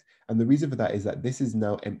expect. And the reason for that is that this is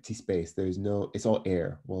now empty space. There's no, it's all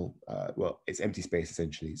air. Well, it's empty space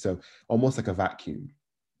essentially. So almost like a vacuum.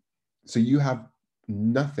 So you have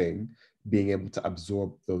nothing being able to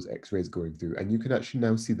absorb those X-rays going through. And you can actually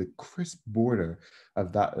now see the crisp border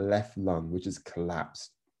of that left lung, which is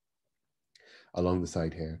collapsed along the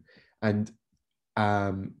side here. And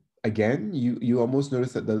again, you almost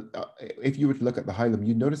notice that if you were to look at the hilum,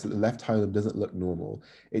 you notice that the left hilum doesn't look normal.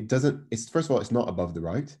 It doesn't, it's first of all, it's not above the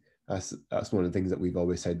right. That's one of the things that we've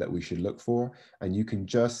always said that we should look for. And you can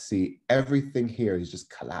just see everything here is just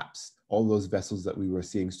collapsed. All those vessels that we were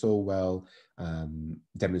seeing so well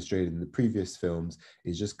demonstrated in the previous films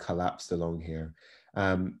is just collapsed along here.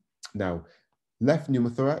 Now, left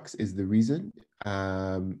pneumothorax is the reason.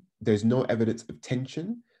 There's no evidence of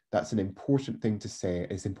tension. That's an important thing to say.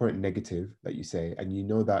 It's important negative that you say, and you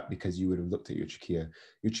know that because you would have looked at your trachea.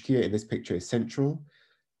 Your trachea in this picture is central.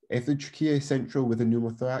 If the trachea is central with a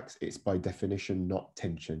pneumothorax, it's by definition not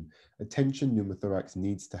tension. A tension pneumothorax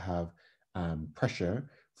needs to have pressure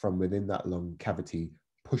from within that lung cavity,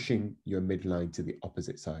 pushing your midline to the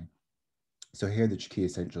opposite side. So here the trachea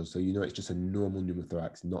is central, so you know it's just a normal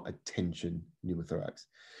pneumothorax, not a tension pneumothorax.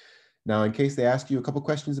 Now, in case they ask you a couple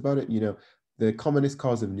questions about it, you know, the commonest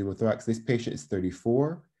cause of pneumothorax, this patient is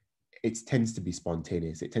 34. It tends to be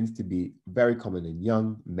spontaneous. It tends to be very common in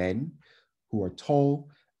young men who are tall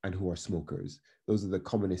and who are smokers. Those are the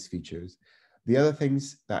commonest features. The other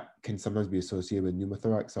things that can sometimes be associated with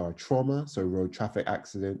pneumothorax are trauma, so road traffic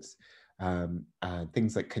accidents, and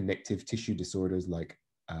things like connective tissue disorders like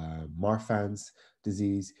Marfan's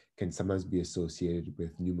disease can sometimes be associated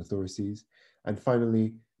with pneumothoraces. And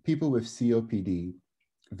finally, people with COPD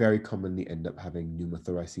very commonly end up having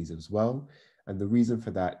pneumothoraces as well. And the reason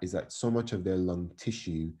for that is that so much of their lung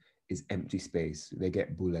tissue is empty space. They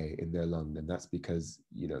get bulle in their lung, and that's because,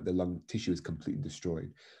 you know, the lung tissue is completely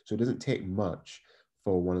destroyed. So it doesn't take much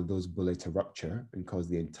for one of those bulle to rupture and cause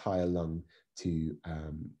the entire lung to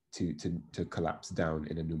collapse down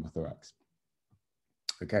in a pneumothorax.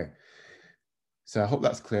 Okay, so I hope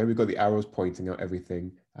that's clear. We've got the arrows pointing out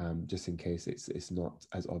everything, just in case it's not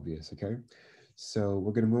as obvious, okay? So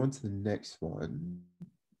we're gonna move on to the next one,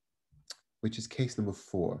 which is case number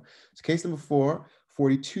 4. So case number 4,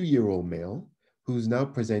 42-year-old male who's now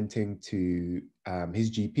presenting to his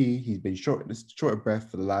GP. He's been short of breath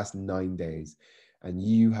for the last 9 days, and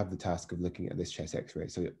you have the task of looking at this chest X-ray.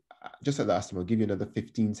 So just like last time, I'll give you another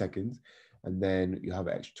 15 seconds, and then you have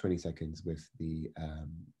an extra 20 seconds with the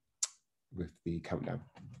countdown.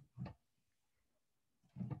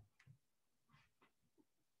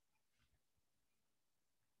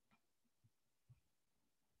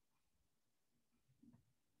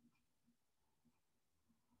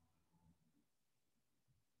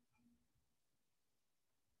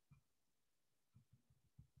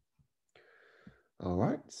 All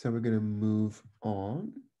right, so we're going to move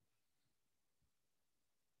on.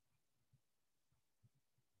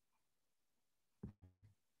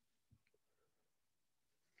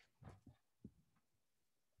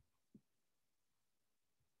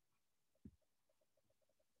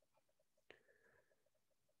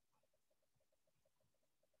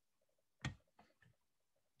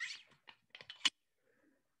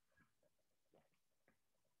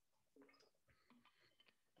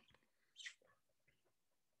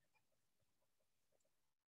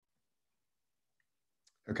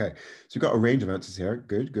 Okay, so we've got a range of answers here.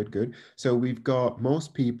 Good, good, good. So we've got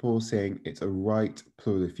most people saying it's a right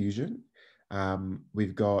pleural effusion.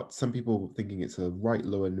 We've got some people thinking it's a right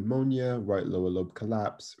lower pneumonia, right lower lobe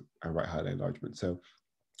collapse, and right hiatal enlargement. So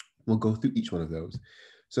we'll go through each one of those.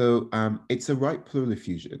 So it's a right pleural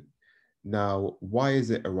effusion. Now, why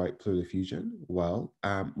is it a right pleural effusion? Well,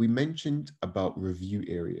 we mentioned about review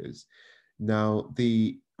areas. Now,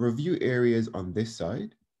 the review areas on this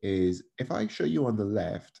side is, if I show you on the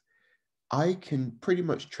left, I can pretty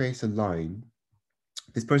much trace a line.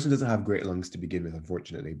 This person doesn't have great lungs to begin with,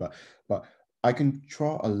 unfortunately, but I can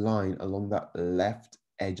draw a line along that left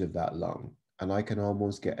edge of that lung, and I can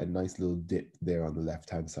almost get a nice little dip there on the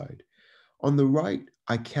left-hand side. On the right,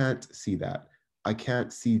 I can't see that. I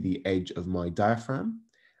can't see the edge of my diaphragm,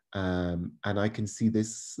 and I can see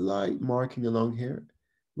this slight marking along here,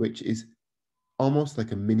 which is almost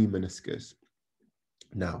like a mini meniscus.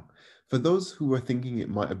 Now, for those who are thinking it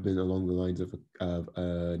might have been along the lines of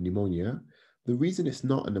pneumonia, the reason it's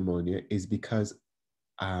not a pneumonia is because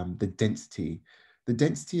the density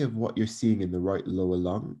of what you're seeing in the right lower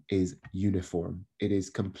lung is uniform. It is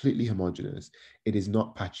completely homogeneous. It is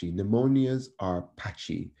not patchy. Pneumonias are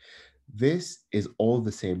patchy. This is all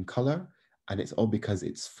the same color, And it's all because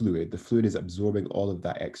it's fluid. The fluid is absorbing all of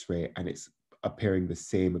that X-ray and it's appearing the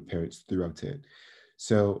same appearance throughout it.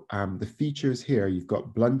 So the features here, you've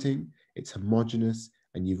got blunting, it's homogeneous,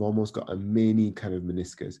 and you've almost got a mini kind of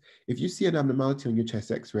meniscus. If you see an abnormality on your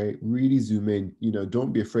chest X-ray, really zoom in,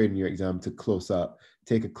 don't be afraid in your exam to close up,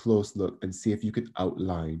 take a close look and see if you can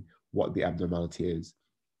outline what the abnormality is.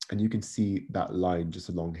 And you can see that line just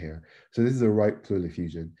along here. So this is a right pleural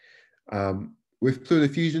effusion. With pleural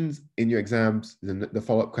effusions in your exams, the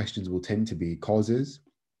follow-up questions will tend to be causes.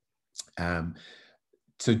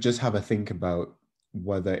 So just have a think about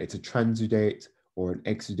whether it's a transudate or an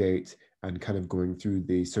exudate and kind of going through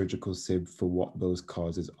the surgical sieve for what those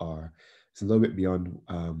causes are. It's a little bit beyond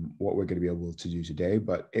what we're going to be able to do today,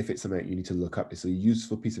 but if it's something that you need to look up, it's a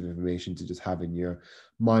useful piece of information to just have in your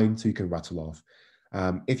mind so you can rattle off.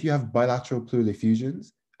 If you have bilateral pleural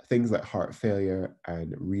effusions, things like heart failure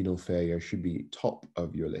and renal failure should be top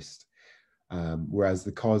of your list. Whereas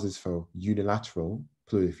the causes for unilateral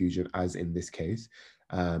pleural effusion, as in this case,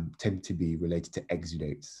 tend to be related to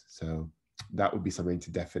exudates. So that would be something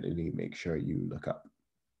to definitely make sure you look up.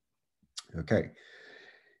 Okay,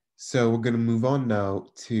 so we're going to move on now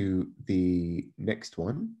to the next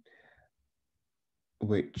one,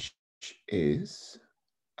 which is,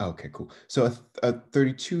 okay, cool. So a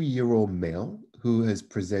 32-year-old male who has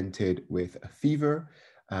presented with a fever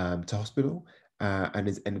to hospital and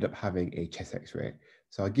has ended up having a chest X-ray.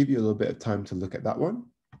 So I'll give you a little bit of time to look at that one.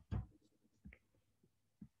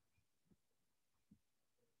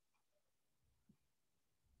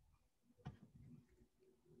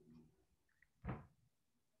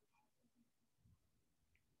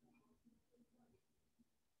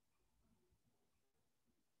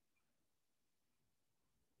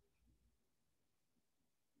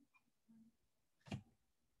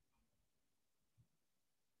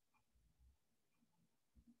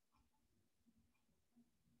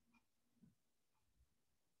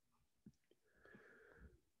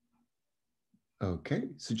 Okay,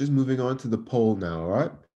 so just moving on to the poll now, all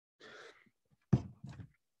right?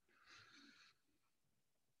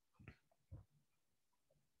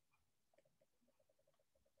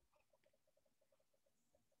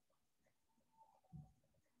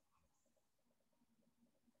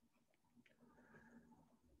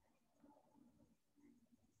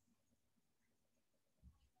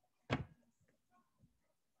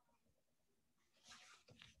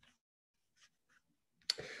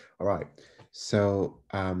 All right, so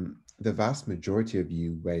the vast majority of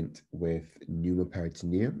you went with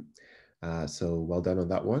pneumoperitoneum. So well done on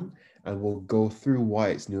that one. And we'll go through why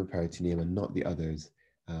it's pneumoperitoneum and not the others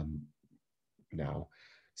now.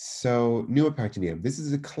 So pneumoperitoneum, this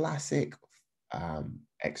is a classic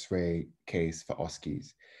X-ray case for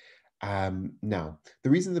OSCEs. Now, the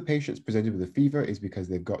reason the patient's presented with a fever is because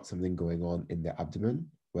they've got something going on in their abdomen,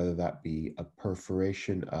 whether that be a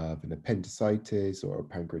perforation of an appendicitis or a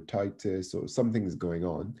pancreatitis or something's going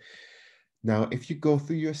on. Now, if you go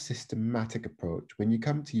through your systematic approach, when you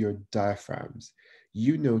come to your diaphragms,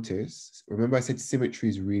 you notice, remember I said symmetry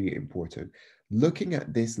is really important. Looking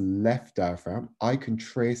at this left diaphragm, I can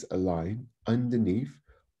trace a line underneath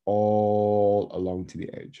all along to the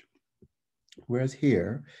edge. Whereas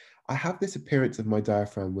here, I have this appearance of my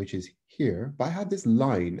diaphragm, which is here, but I have this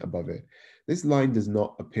line above it. This line does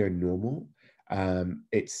not appear normal.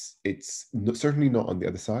 It's certainly not on the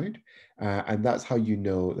other side. And that's how you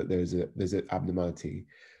know that there's an abnormality.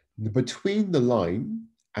 Between the line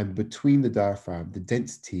and between the diaphragm, the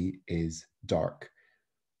density is dark.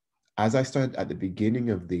 As I started at the beginning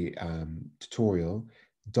of the tutorial,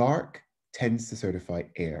 dark tends to certify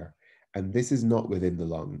air. And this is not within the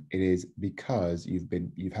lung. It is because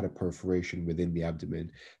you've had a perforation within the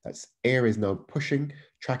abdomen. That's air is now pushing,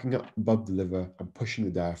 tracking up above the liver and pushing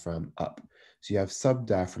the diaphragm up. So you have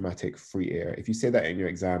subdiaphragmatic free air. If you say that in your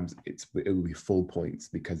exams, it will be full points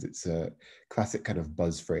because it's a classic kind of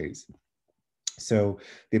buzz phrase. So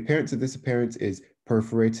the appearance of this appearance is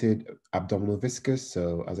perforated abdominal viscous.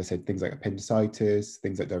 So as I said, things like appendicitis,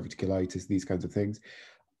 things like diverticulitis, these kinds of things.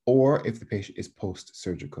 Or if the patient is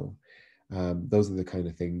post-surgical. Those are the kind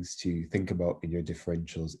of things to think about in your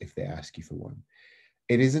differentials if they ask you for one.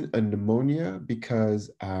 It isn't a pneumonia because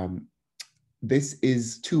this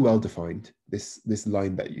is too well defined. This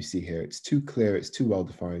line that you see here, it's too clear, it's too well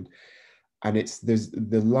defined, and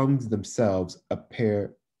the lungs themselves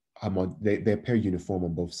appear they appear uniform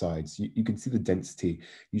on both sides. You can see the density.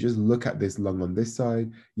 You just look at this lung on this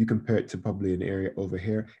side, you compare it to probably an area over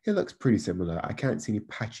here, it looks pretty similar. I can't see any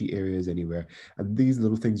patchy areas anywhere. And these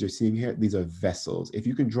little things you're seeing here, these are vessels. If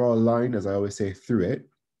you can draw a line, as I always say, through it,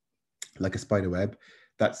 like a spider web,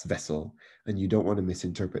 that's vessel, and you don't want to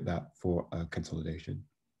misinterpret that for a consolidation.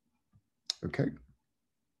 Okay.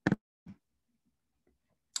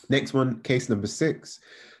 Next one, case number 6.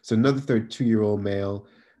 So another 32-year-old male,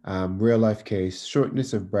 real life case,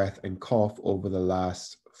 shortness of breath and cough over the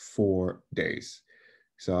last 4 days.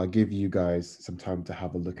 So I'll give you guys some time to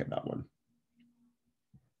have a look at that one.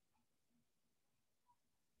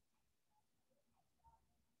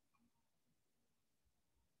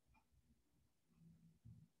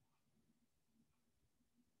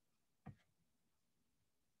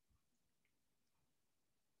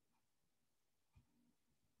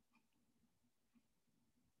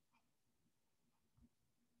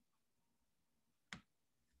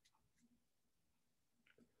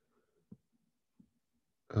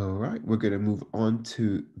 All right, we're going to move on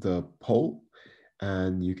to the poll,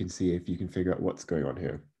 and you can see if you can figure out what's going on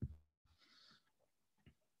here.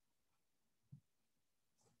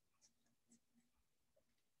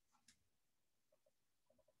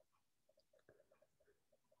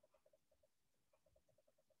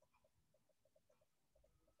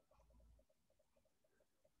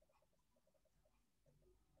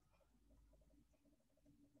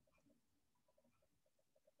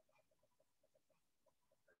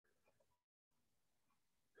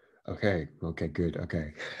 Okay, good,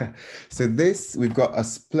 okay. So this, we've got a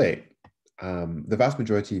split. The vast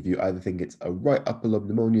majority of you either think it's a right upper lobe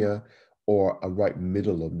pneumonia or a right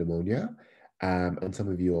middle lobe pneumonia. And some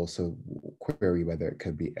of you also query whether it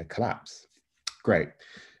could be a collapse. Great.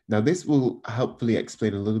 Now this will helpfully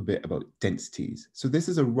explain a little bit about densities. So this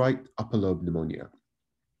is a right upper lobe pneumonia.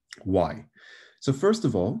 Why? So first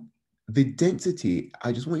of all, the density,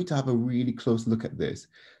 I just want you to have a really close look at this.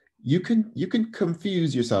 You can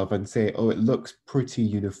confuse yourself and say, oh, it looks pretty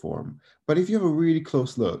uniform. But if you have a really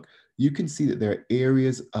close look, you can see that there are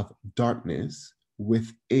areas of darkness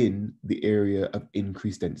within the area of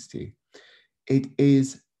increased density. It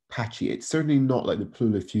is patchy. It's certainly not like the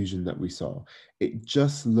pleural effusion that we saw. It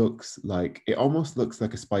just looks like, it almost looks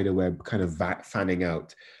like a spider web kind of fanning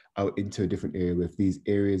out into a different area with these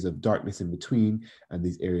areas of darkness in between and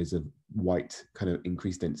these areas of white kind of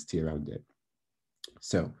increased density around it.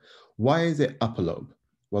 So why is it upper lobe?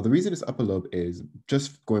 Well, the reason it's upper lobe is,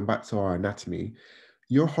 just going back to our anatomy,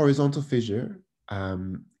 your horizontal fissure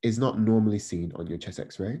is not normally seen on your chest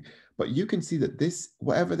x-ray, but you can see that this,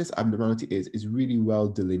 whatever this abnormality is really well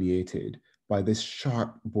delineated by this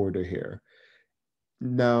sharp border here.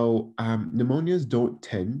 Now, pneumonias don't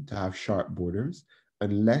tend to have sharp borders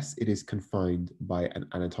unless it is confined by an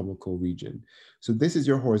anatomical region. So this is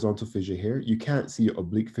your horizontal fissure here. You can't see your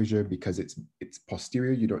oblique fissure because it's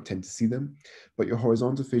posterior. You don't tend to see them, but your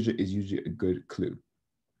horizontal fissure is usually a good clue.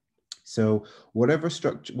 So whatever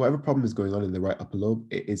structure, whatever problem is going on in the right upper lobe,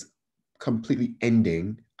 it is completely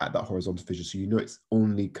ending at that horizontal fissure. So you know it's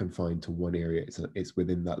only confined to one area. It's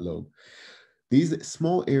within that lobe. These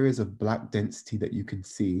small areas of black density that you can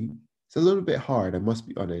see, it's a little bit hard, I must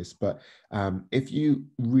be honest, but if you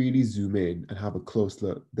really zoom in and have a close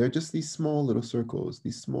look, they're just these small little circles,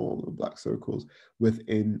 these small little black circles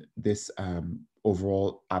within this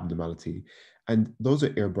overall abnormality. And those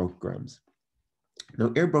are air bronchograms.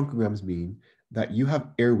 Now, air bronchograms mean that you have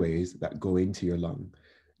airways that go into your lung.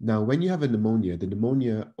 Now, when you have a pneumonia, the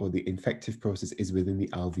pneumonia or the infective process is within the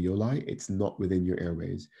alveoli. It's not within your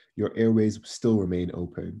airways. Your airways still remain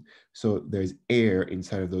open. So there's air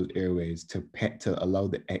inside of those airways to allow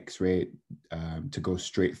the X-ray to go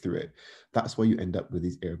straight through it. That's why you end up with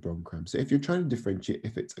these air bronchograms. So if you're trying to differentiate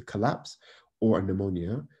if it's a collapse or a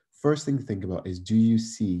pneumonia, first thing to think about is, do you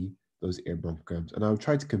see those air bronchograms? And I'll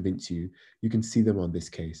try to convince you, you can see them on this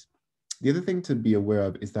case. The other thing to be aware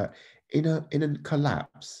of is that in a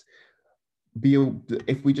collapse,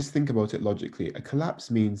 if we just think about it logically, a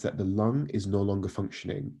collapse means that the lung is no longer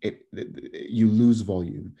functioning. You lose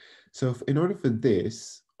volume. So in order for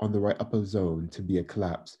this on the right upper zone to be a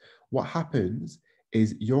collapse, what happens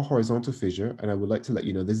is your horizontal fissure, and I would like to let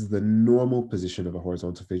you know, this is the normal position of a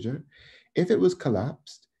horizontal fissure. If it was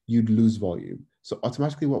collapsed, you'd lose volume. So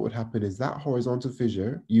automatically what would happen is that horizontal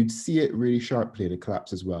fissure, you'd see it really sharply in a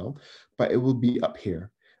collapse as well, but it will be up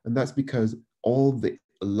here. And that's because all the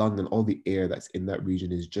lung and all the air that's in that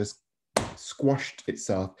region is just squashed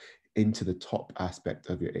itself into the top aspect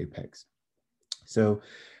of your apex. So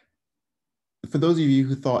for those of you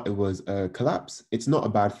who thought it was a collapse, it's not a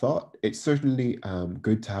bad thought. It's certainly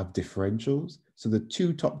good to have differentials. So the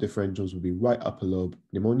two top differentials would be right upper lobe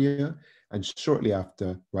pneumonia and shortly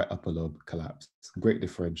after right upper lobe collapse. Great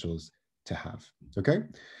differentials to have, okay?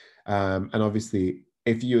 And obviously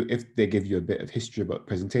if they give you a bit of history about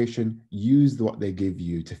presentation, use what they give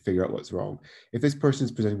you to figure out what's wrong. If this person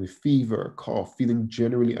is presenting with fever or cough, feeling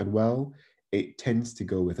generally unwell, it tends to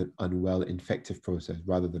go with an unwell infective process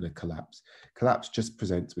rather than a collapse. Collapse just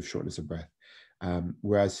presents with shortness of breath.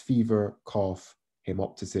 Whereas fever, cough,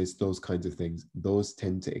 hemoptysis, those kinds of things, those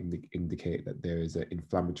tend to indicate that there is an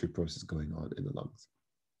inflammatory process going on in the lungs.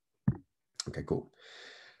 Okay, cool.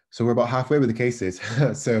 So we're about halfway with the cases.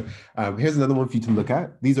 So here's another one for you to look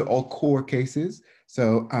at. These are all core cases.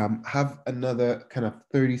 So have another kind of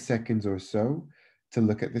 30 seconds or so to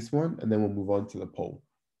look at this one, and then we'll move on to the poll.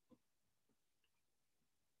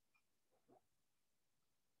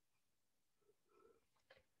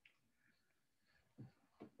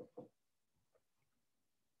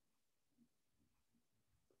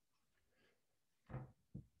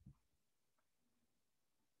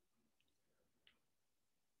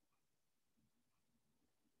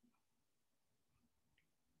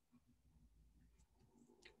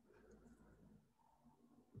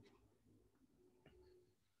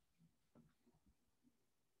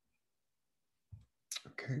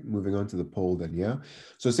 Okay, moving on to the poll then, yeah?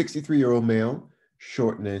 So 63-year-old male,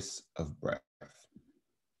 shortness of breath.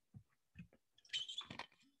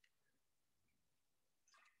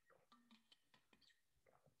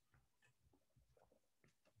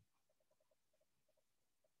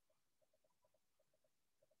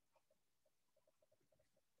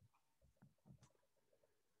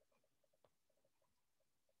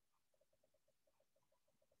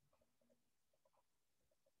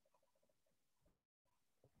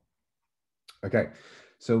 Okay,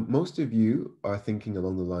 so most of you are thinking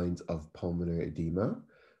along the lines of pulmonary edema,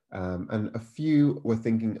 and a few were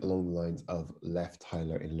thinking along the lines of left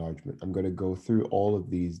hilar enlargement. I'm going to go through all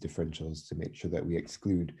of these differentials to make sure that we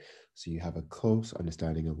exclude, so you have a close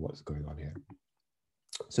understanding of what's going on here.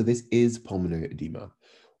 So this is pulmonary edema.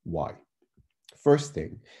 Why? First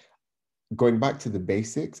thing, going back to the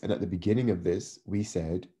basics, and at the beginning of this, we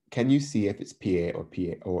said, can you see if it's PA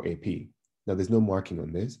or AP? Now, there's no marking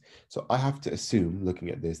on this, so I have to assume, looking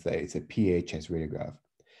at this, that it's a PA chest radiograph.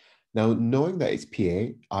 Now, knowing that it's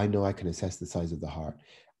PA, I know I can assess the size of the heart.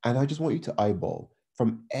 And I just want you to eyeball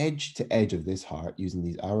from edge to edge of this heart using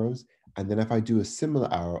these arrows. And then if I do a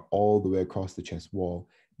similar arrow all the way across the chest wall,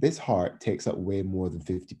 this heart takes up way more than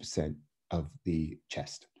 50% of the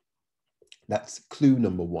chest. That's clue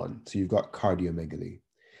number one. So you've got cardiomegaly.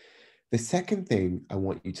 The second thing I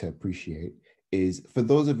want you to appreciate is, for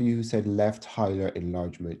those of you who said left hilar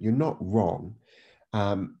enlargement, you're not wrong,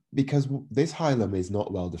 because this hilum is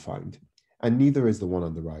not well defined, and neither is the one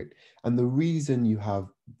on the right. And the reason you have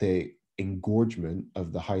the engorgement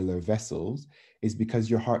of the hilar vessels is because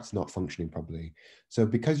your heart's not functioning properly. So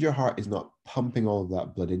because your heart is not pumping all of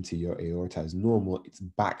that blood into your aorta as normal, it's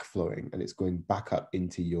backflowing and it's going back up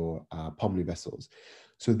into your pulmonary vessels.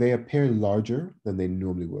 So they appear larger than they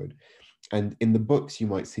normally would. And in the books, you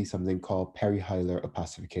might see something called perihilar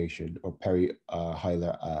opacification or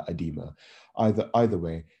perihilar edema. Either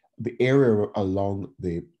way, the area along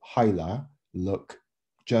the hila look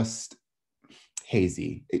just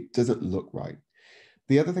hazy. It doesn't look right.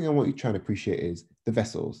 The other thing I want you to try and appreciate is the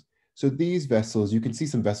vessels. So these vessels, you can see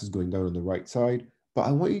some vessels going down on the right side, but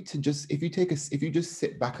I want you to just, if you just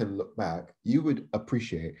sit back and look back, you would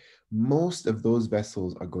appreciate most of those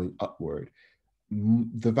vessels are going upward.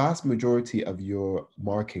 The vast majority of your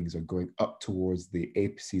markings are going up towards the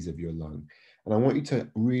apices of your lung. And I want you to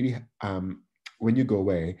really, when you go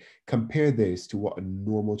away, compare this to what a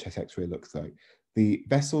normal chest x-ray looks like. The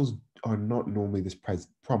vessels are not normally this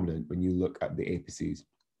prominent when you look at the apices.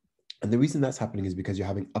 And the reason that's happening is because you're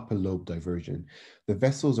having upper lobe diversion. The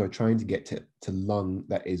vessels are trying to get to lung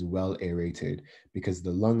that is well aerated, because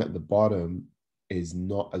the lung at the bottom is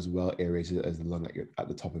not as well aerated as the lung at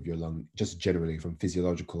the top of your lung, just generally from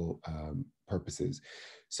physiological purposes.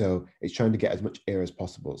 So it's trying to get as much air as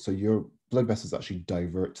possible. So your blood vessels actually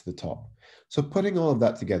divert to the top. So putting all of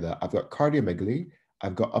that together, I've got cardiomegaly,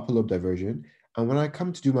 I've got upper lobe diversion, and when I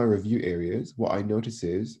come to do my review areas, what I notice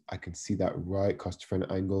is I can see that right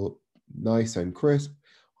costifront angle, nice and crisp.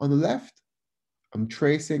 On the left, I'm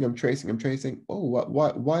tracing. Oh,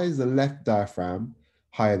 why is the left diaphragm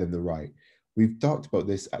higher than the right? We've talked about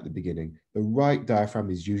this at the beginning. The right diaphragm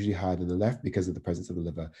is usually higher than the left because of the presence of the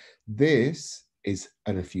liver. This is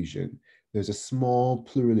an effusion. There's a small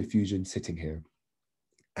pleural effusion sitting here.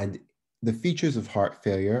 And the features of heart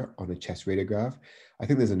failure on a chest radiograph, I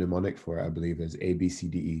think there's a mnemonic for it, I believe there's A, B, C,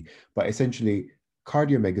 D, E. But essentially,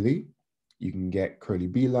 cardiomegaly, you can get curly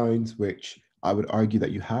B lines, which I would argue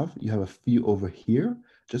that you have. You have a few over here,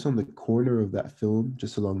 just on the corner of that film,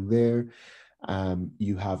 just along there.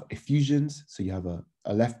 You have effusions, so you have a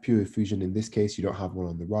a left pure effusion. In this case, you don't have one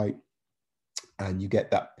on the right, and you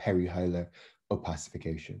get that perihilar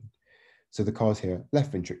opacification. So the cause here,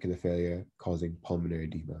 left ventricular failure causing pulmonary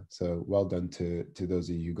edema. So well done to those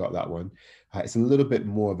of you who got that one. It's a little bit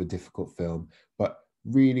more of a difficult film, but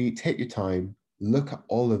really take your time, look at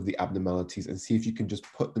all of the abnormalities and see if you can just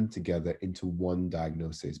put them together into one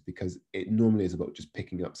diagnosis, because it normally is about just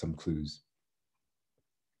picking up some clues.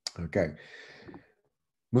 Okay,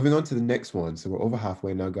 moving on to the next one. So we're over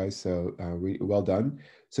halfway now, guys, so really well done.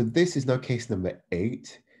 So this is now case number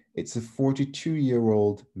 8. It's a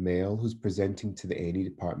 42-year-old male who's presenting to the A&E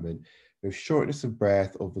department with shortness of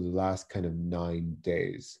breath over the last kind of 9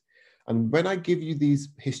 days. And when I give you these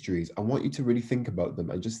histories, I want you to really think about them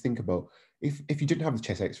and just think about, if you didn't have the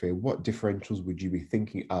chest x-ray, what differentials would you be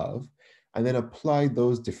thinking of? And then apply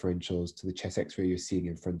those differentials to the chest x-ray you're seeing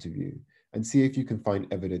in front of you and see if you can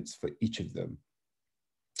find evidence for each of them.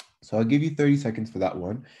 So I'll give you 30 seconds for that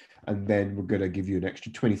one, and then we're gonna give you an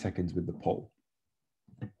extra 20 seconds with the poll.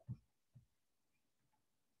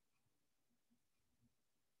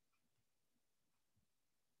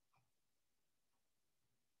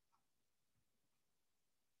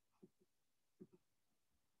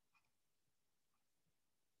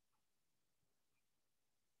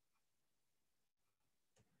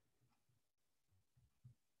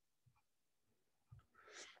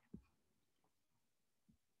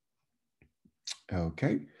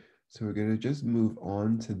 Okay, so we're gonna just move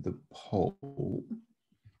on to the poll.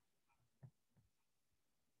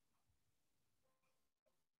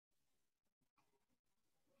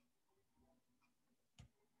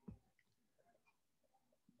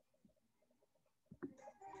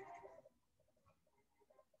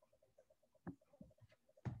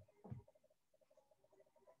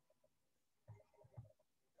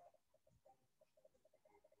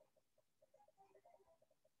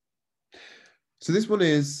 So this one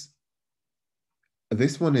is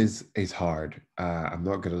hard. I'm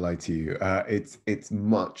not going to lie to you. It's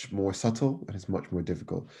much more subtle and it's much more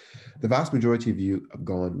difficult. The vast majority of you have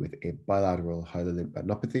gone with a bilateral hilar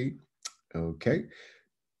lymphadenopathy. Okay,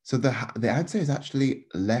 so the answer is actually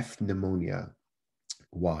left pneumonia.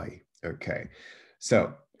 Why? Okay,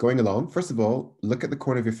 so going along, first of all, look at the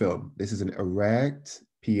corner of your film. This is an erect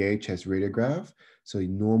PHS radiograph, so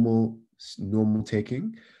normal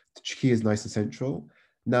taking. The key is nice and central.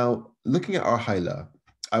 Now, looking at our hilar,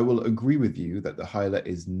 I will agree with you that the hilar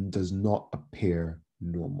does not appear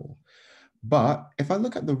normal. But if I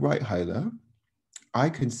look at the right hilar, I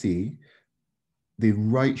can see the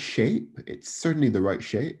right shape. It's certainly the right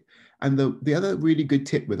shape. And the other really good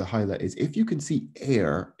tip with a hilar is if you can see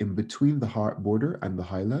air in between the heart border and the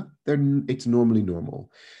hilar, then it's normally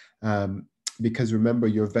normal. Because remember,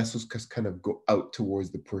 your vessels kind of go out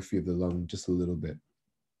towards the periphery of the lung just a little bit.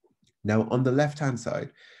 Now, on the left-hand side,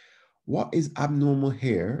 what is abnormal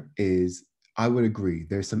here is, I would agree,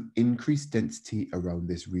 there's some increased density around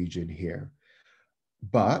this region here.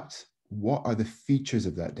 But what are the features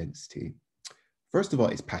of that density? First of all,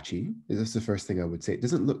 it's patchy. That's the first thing I would say. It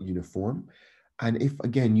doesn't look uniform. And if,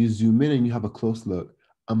 again, you zoom in and you have a close look,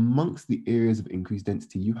 amongst the areas of increased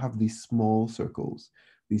density, you have these small circles,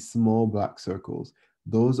 these small black circles.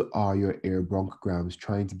 Those are your air bronchograms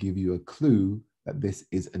trying to give you a clue that this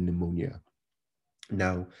is a pneumonia.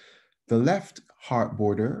 Now, the left heart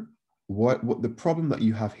border, what the problem that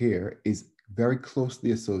you have here is very closely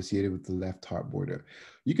associated with the left heart border.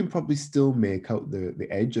 You can probably still make out the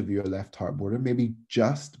edge of your left heart border, maybe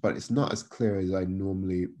just, but it's not as clear as I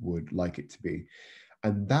normally would like it to be.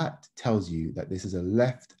 And that tells you that this is a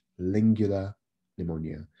left lingular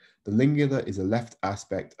pneumonia. The lingular is a left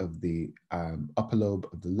aspect of the upper lobe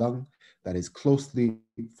of the lung that is closely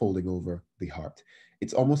folding over the heart.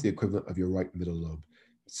 It's almost the equivalent of your right middle lobe.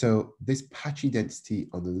 So this patchy density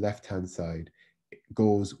on the left-hand side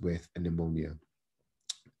goes with a pneumonia.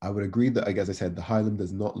 I would agree that, as I said, the hilum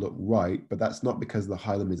does not look right, but that's not because the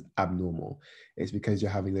hilum is abnormal. It's because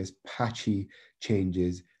you're having this patchy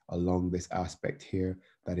changes along this aspect here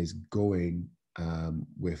that is going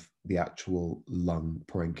with the actual lung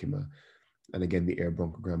parenchyma. And again, the air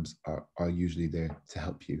bronchograms are usually there to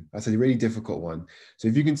help you. That's a really difficult one. So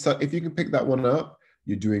if you can pick that one up,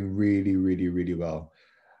 you're doing really, really, really well.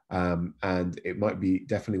 And it might be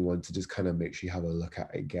definitely one to just kind of make sure you have a look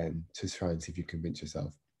at again to try and see if you convince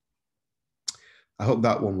yourself. I hope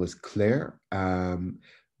that one was clear.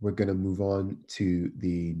 We're going to move on to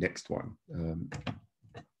the next one.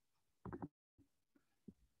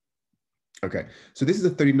 Okay, so this is a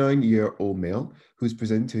 39-year-old male who's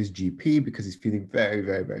presenting to his GP because he's feeling very,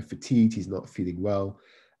 very, very fatigued. He's not feeling well.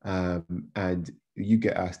 And you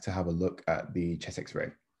get asked to have a look at the chest x-ray.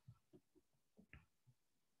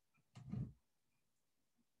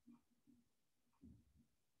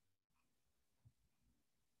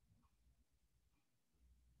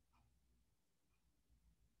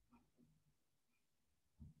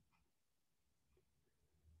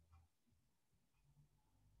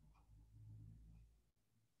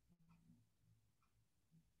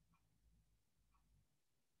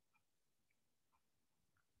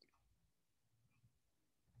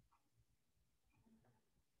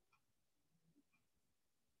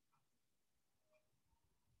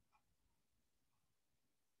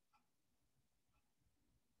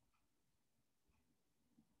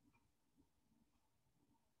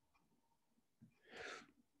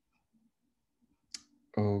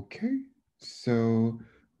 Okay, so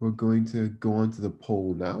we're going to go on to the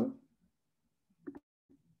poll now.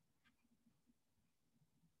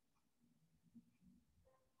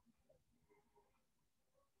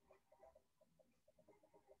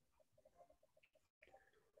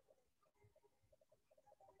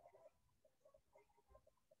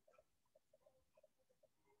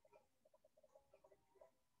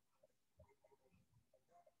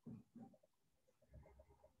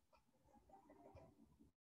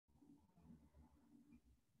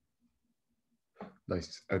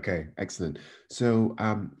 Nice. Okay, excellent. So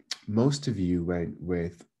most of you went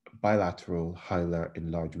with bilateral hilar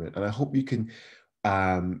enlargement, and I hope you can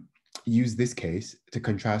use this case to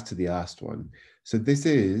contrast to the last one. So this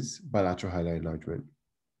is bilateral hilar enlargement.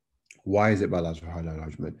 Why is it bilateral hilar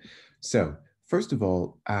enlargement? So first of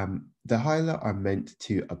all, the hilar are meant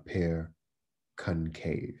to appear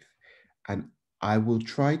concave, and I will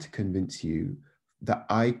try to convince you that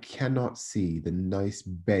I cannot see the nice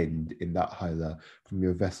bend in that hilar from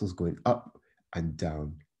your vessels going up and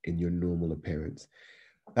down in your normal appearance.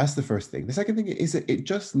 That's the first thing. The second thing is that it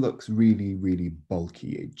just looks really, really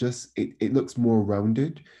bulky. It looks more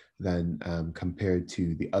rounded than compared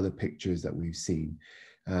to the other pictures that we've seen.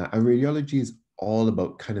 And radiology is all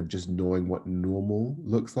about kind of just knowing what normal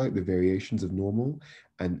looks like, the variations of normal,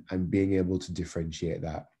 and being able to differentiate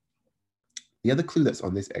that. The other clue that's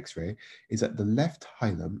on this X-ray is that the left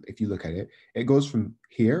hilum, if you look at it, it goes from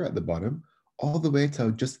here at the bottom all the way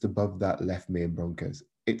to just above that left main bronchus.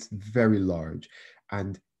 It's very large,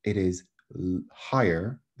 and it is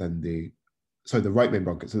higher than the right main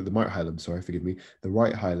bronchus, so the right hilum, sorry, forgive me. The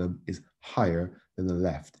right hilum is higher than the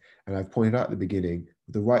left. And I've pointed out at the beginning,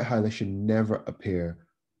 the right hilum should never appear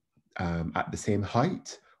at the same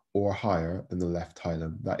height or higher than the left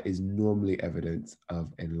hilum. That is normally evidence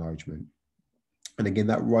of enlargement. And again,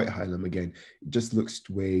 that right hilum, again, just looks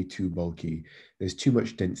way too bulky. There's too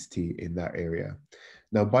much density in that area.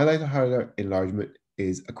 Now, bilateral hilar enlargement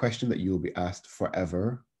is a question that you will be asked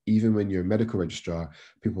forever. Even when you're a medical registrar,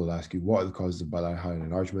 people will ask you, what are the causes of bilateral hilar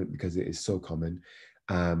enlargement? Because it is so common.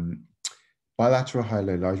 Bilateral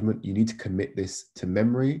hilar enlargement, you need to commit this to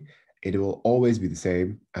memory. It will always be the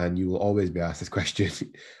same, and you will always be asked this question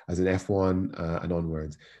as an F1 and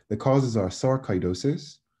onwards. The causes are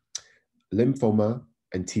sarcoidosis, lymphoma,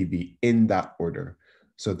 and TB in that order.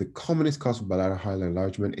 So the commonest cause of bilateral hilar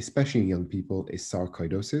enlargement, especially in young people, is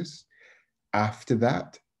sarcoidosis. After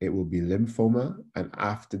that, it will be lymphoma, and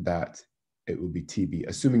after that, it will be TB,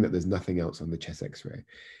 assuming that there's nothing else on the chest X-ray.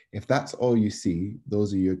 If that's all you see,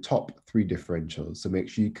 those are your top 3 differentials. So make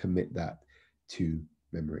sure you commit that to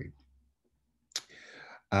memory.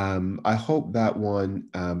 I hope that one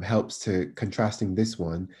helps to contrasting this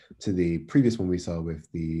one to the previous one we saw with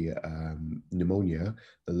the pneumonia,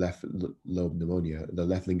 the left lobe pneumonia, the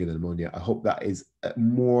left lingular pneumonia. I hope that is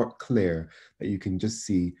more clear, that you can just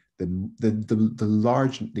see the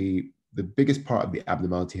biggest part of the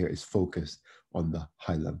abnormality here is focused on the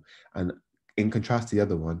hilum. And in contrast to the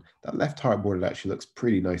other one, that left heart border actually looks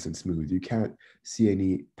pretty nice and smooth. You can't see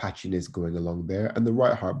any patchiness going along there. And the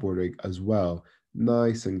right heart border as well,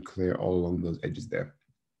 nice and clear all along those edges there.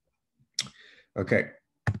 Okay.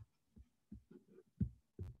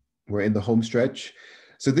 We're in the home stretch.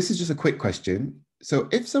 So this is just a quick question. So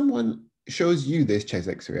if someone shows you this chest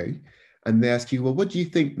X-ray and they ask you, well, what do you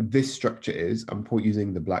think this structure is? I'm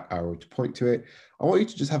using the black arrow to point to it. I want you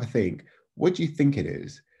to just have a think. What do you think it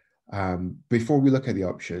is? Before we look at the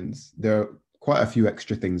options, there are quite a few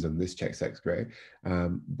extra things on this chest X-ray,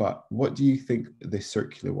 but what do you think this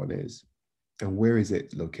circular one is? And where is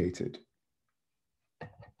it located?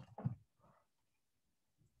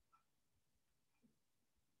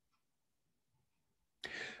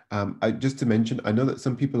 Just to mention, I know that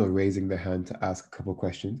some people are raising their hand to ask a couple of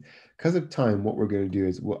questions. Because of time, what we're going to do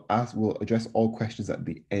is we'll address all questions at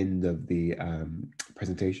the end of the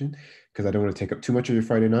presentation, because I don't want to take up too much of your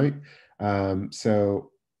Friday night.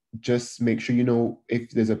 So just make sure you know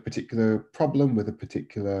if there's a particular problem with a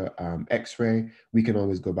particular X-ray, we can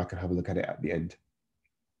always go back and have a look at it at the end.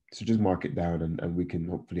 So just mark it down, and we can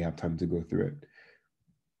hopefully have time to go through it.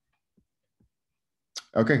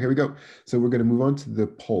 Okay, here we go. So we're going to move on to the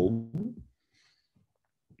poll.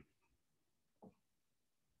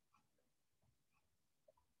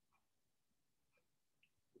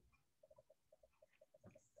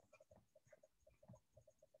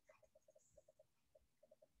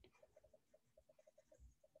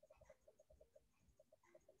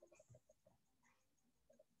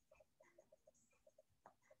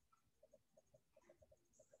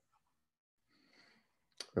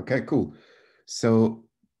 Okay, cool. So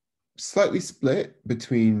slightly split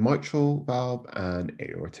between mitral valve and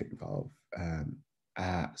aortic valve.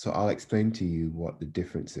 So I'll explain to you what the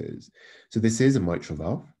difference is. So this is a mitral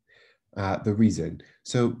valve. The reason.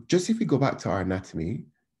 So just if we go back to our anatomy,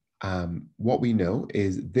 what we know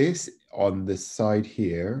is this on the side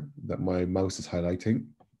here that my mouse is highlighting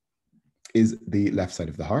is the left side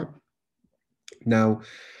of the heart. Now,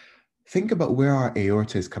 think about where our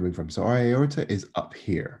aorta is coming from. So our aorta is up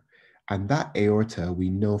here. And that aorta, we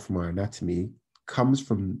know from our anatomy, comes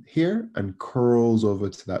from here and curls over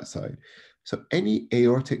to that side. So any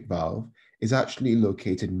aortic valve is actually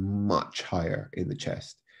located much higher in the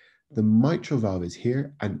chest. The mitral valve is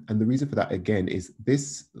here, and the reason for that, again, is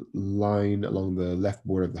this line along the left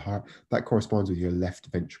border of the heart, that corresponds with your left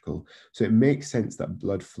ventricle. So it makes sense that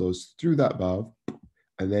blood flows through that valve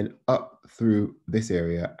and then up through this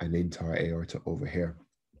area and into our aorta over here.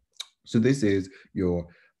 So this is your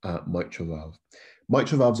mitral valve.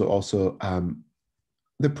 Mitral valves are also,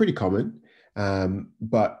 they're pretty common,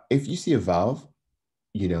 but if you see a valve,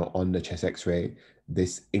 you know, on the chest x-ray,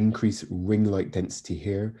 this increased ring-like density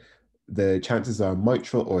here, the chances are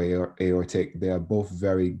mitral or aortic, they are both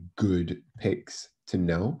very good picks to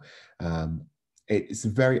know. It's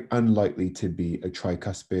very unlikely to be a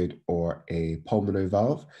tricuspid or a pulmonary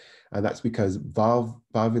valve. And that's because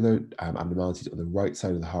valvular abnormalities on the right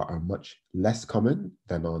side of the heart are much less common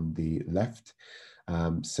than on the left.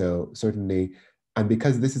 So certainly, and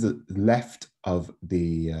because this is a left of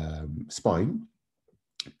the spine,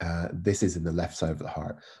 this is in the left side of the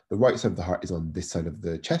heart. The right side of the heart is on this side of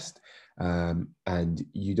the chest. And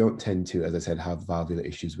you don't tend to, as I said, have valvular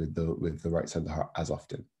issues with the right side of the heart as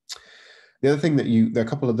often. The other thing that there are a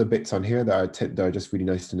couple of the bits on here that are just really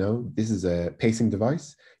nice to know. This is a pacing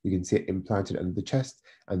device. You can see it implanted under the chest,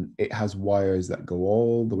 and it has wires that go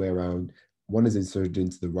all the way around. One is inserted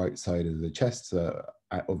into the right side of the chest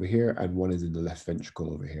over here, and one is in the left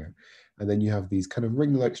ventricle over here. And then you have these kind of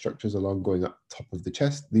ring-like structures along going up top of the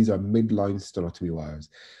chest. These are midline sternotomy wires.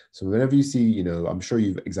 So whenever you see, you know, I'm sure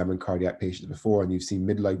you've examined cardiac patients before and you've seen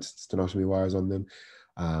midline sternotomy wires on them,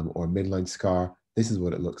 or midline scar. This is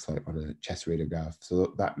what it looks like on a chest radiograph.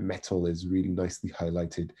 So that metal is really nicely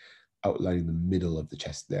highlighted, outlining the middle of the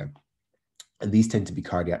chest there. And these tend to be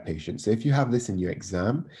cardiac patients. So if you have this in your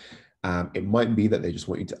exam, it might be that they just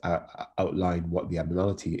want you to outline what the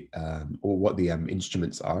abnormality or what the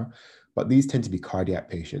instruments are. But these tend to be cardiac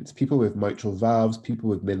patients. People with mitral valves, people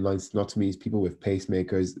with midline stenotomies, people with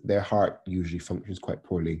pacemakers, their heart usually functions quite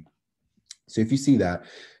poorly. So if you see that,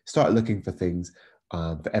 start looking for things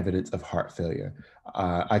for evidence of heart failure.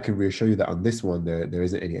 I can reassure you that on this one, there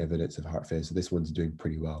isn't any evidence of heart failure. So this one's doing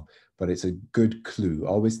pretty well, but it's a good clue.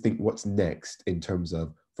 Always think what's next in terms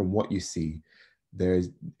of from what you see.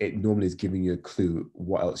 It normally is giving you a clue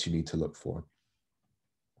what else you need to look for.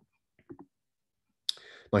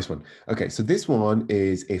 Nice one. Okay, so this one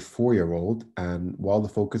is a 4-year-old, and while the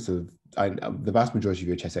focus of the vast majority of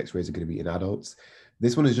your chest x-rays are going to be in adults,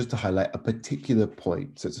 this one is just to highlight a particular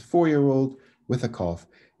point. So it's a 4-year-old with a cough.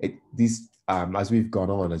 As we've gone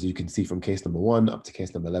on, as you can see from case number 1 up to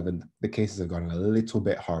case number 11, the cases have gone a little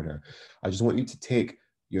bit harder. I just want you to take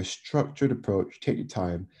your structured approach, take your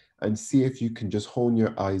time, and see if you can just hone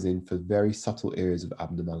your eyes in for very subtle areas of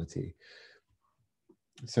abnormality.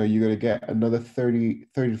 So you're going to get another 30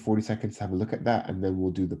 to 40 seconds to have a look at that, and then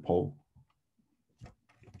we'll do the poll.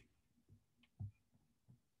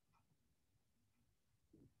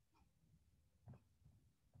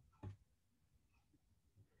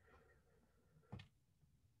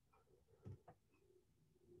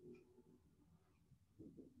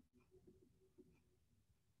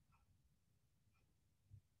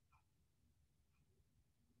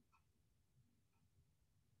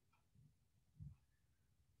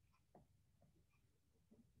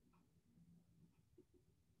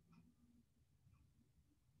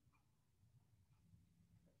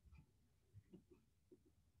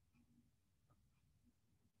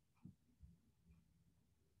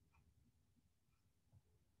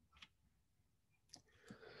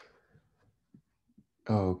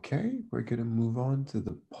 Okay, we're going to move on to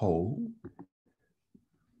the poll.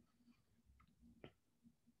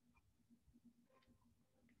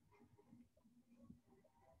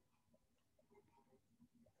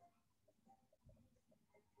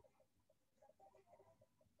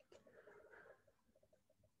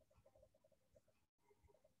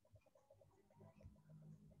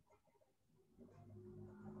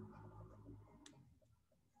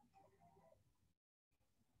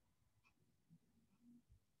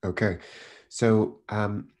 Okay, so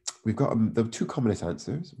we've got the 2 commonest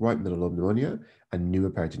answers: right middle lobe pneumonia and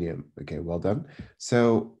pneumoperitoneum. Okay, well done.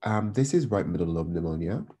 So this is right middle lobe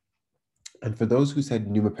pneumonia. And for those who said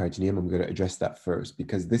pneumoperitoneum, I'm going to address that first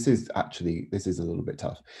because this is a little bit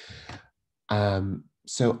tough.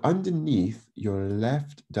 So underneath your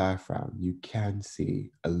left diaphragm, you can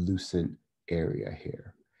see a lucent area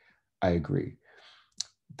here. I agree.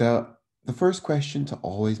 The first question to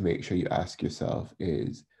always make sure you ask yourself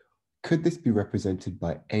is, could this be represented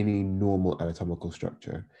by any normal anatomical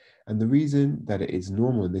structure? And the reason that it is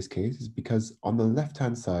normal in this case is because on the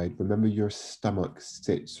left-hand side, remember your stomach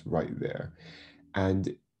sits right there.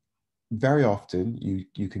 And very often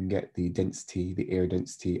you can get the density, the air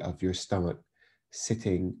density of your stomach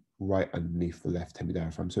sitting right underneath the left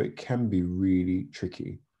hemidiaphragm. So it can be really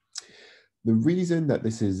tricky. The reason that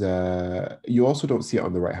this is, you also don't see it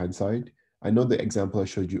on the right-hand side. I know the example I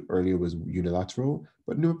showed you earlier was unilateral,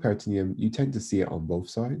 but pneumoperitoneum, you tend to see it on both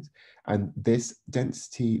sides. And this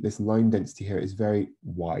density, this line density here is very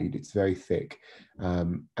wide, it's very thick.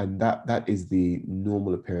 And that is the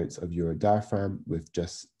normal appearance of your diaphragm with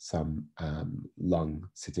just some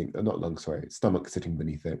stomach sitting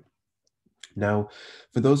beneath it. Now,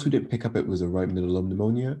 for those who didn't pick up it was a right middle lobe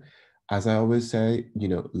pneumonia, as I always say,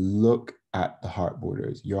 look at the heart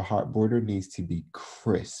borders. Your heart border needs to be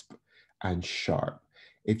crisp and sharp.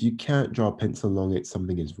 If you can't draw a pencil along it,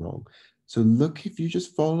 something is wrong. So look, if you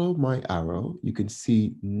just follow my arrow, you can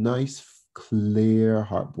see nice, clear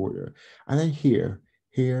heart border. And then here,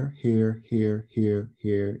 and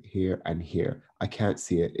here. I can't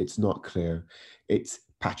see it. It's not clear. It's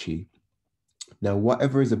patchy. Now,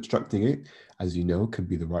 whatever is obstructing it, as you know, could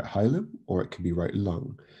be the right hilum or it could be right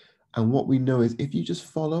lung. And what we know is if you just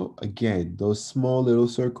follow, again, those small little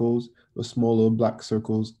circles, those small little black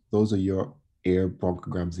circles, those are your air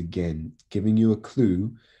bronchograms again, giving you a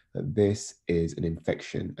clue that this is an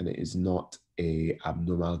infection and it is not a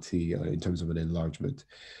abnormality in terms of an enlargement.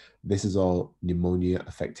 This is all pneumonia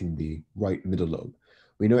affecting the right middle lobe.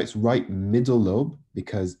 We know it's right middle lobe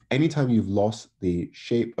because anytime you've lost the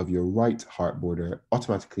shape of your right heart border,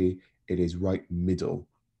 automatically it is right middle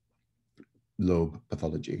lobe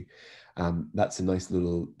pathology. That's a nice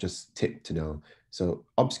little just tip to know. So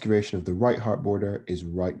obscuration of the right heart border is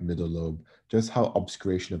right middle lobe, just how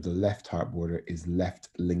obscuration of the left heart border is left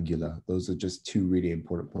lingula. Those are just two really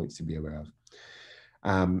important points to be aware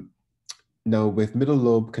of. Now with middle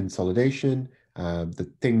lobe consolidation,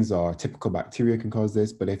 the things are typical bacteria can cause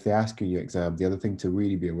this, but if they ask you in your exam, the other thing to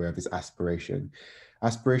really be aware of is aspiration.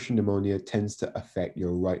 Aspiration pneumonia tends to affect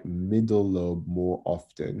your right middle lobe more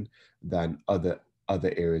often than other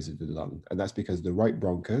areas of the lung. And that's because the right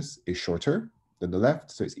bronchus is shorter than the left,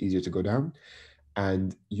 so it's easier to go down.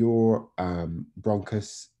 And your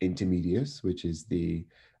bronchus intermedius, which is the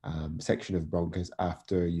section of bronchus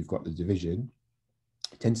after you've got the division,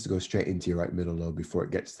 tends to go straight into your right middle lobe before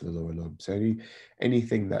it gets to the lower lobe. So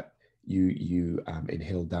anything that you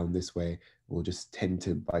inhale down this way will just tend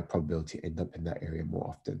to, by probability, end up in that area more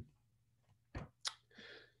often.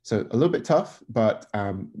 So a little bit tough, but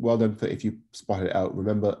well done for if you spotted it out.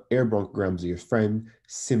 Remember, air bronchograms are your friend,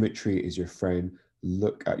 symmetry is your friend.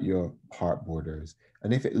 Look at your heart borders.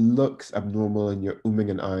 And if it looks abnormal and you're umming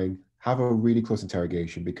and ahhing, have a really close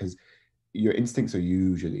interrogation because your instincts are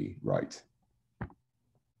usually right.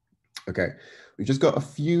 Okay, we've just got a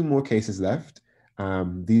few more cases left.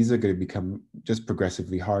 These are going to become just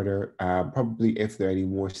progressively harder. Probably if there are any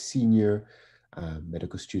more senior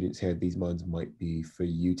medical students here, these ones might be for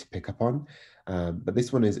you to pick up on. But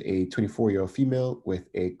this one is a 24-year-old female with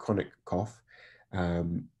a chronic cough.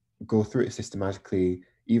 Go through it systematically.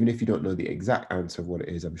 Even if you don't know the exact answer of what it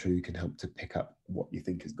is, I'm sure you can help to pick up what you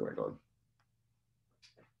think is going on.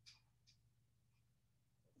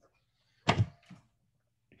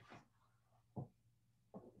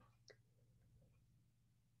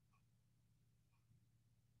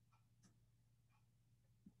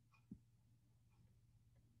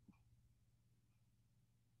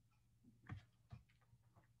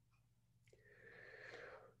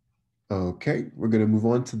 Okay, we're going to move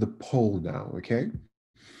on to the poll now, okay?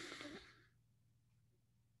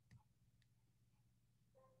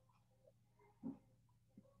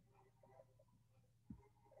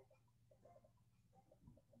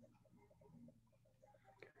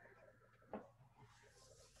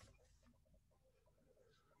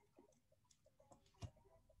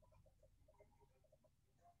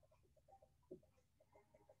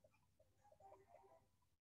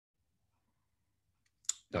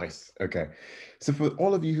 Nice. Okay. So for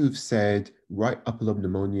all of you who've said right upper lobe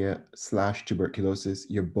pneumonia / tuberculosis,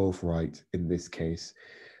 you're both right in this case.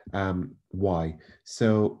 Why?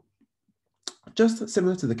 So just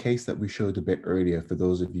similar to the case that we showed a bit earlier, for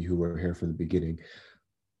those of you who were here from the beginning,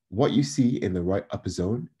 what you see in the right upper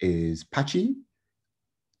zone is patchy,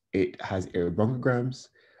 it has aerobronchograms,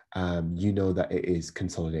 you know that it is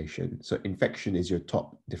consolidation. So infection is your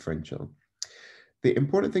top differential. The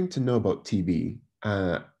important thing to know about TB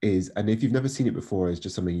is, and if you've never seen it before, is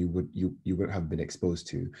just something you wouldn't have been exposed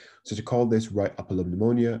to. So to call this right upper lobe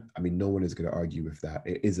pneumonia, I mean, no one is going to argue with that.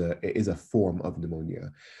 It is a form of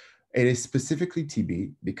pneumonia. It is specifically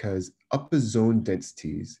TB because upper zone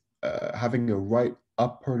densities, having a right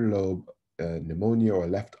upper lobe pneumonia or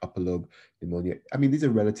left upper lobe pneumonia, I mean, these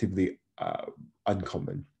are relatively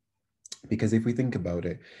uncommon. Because if we think about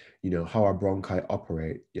it, you know, how our bronchi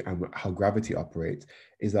operate and how gravity operates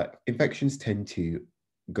is that infections tend to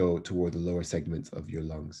go toward the lower segments of your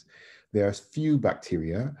lungs. There are few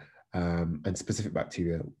bacteria and specific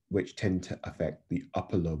bacteria which tend to affect the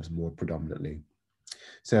upper lobes more predominantly.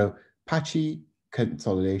 So patchy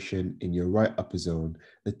consolidation in your right upper zone,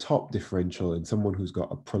 the top differential in someone who's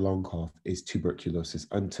got a prolonged cough is tuberculosis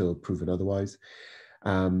until proven otherwise.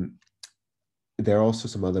 There are also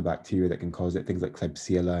some other bacteria that can cause it, things like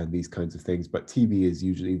Klebsiella and these kinds of things, but TB is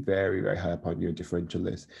usually very, very high up on your differential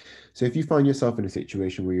list. So if you find yourself in a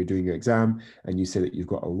situation where you're doing your exam and you say that you've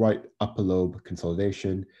got a right upper lobe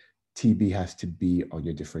consolidation, TB has to be on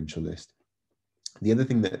your differential list. The other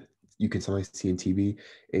thing that you can sometimes see in TB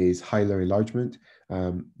is hilar enlargement.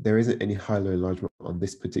 There isn't any hilar enlargement on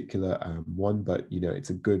this particular one, but you know, it's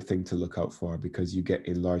a good thing to look out for because you get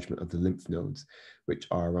enlargement of the lymph nodes, which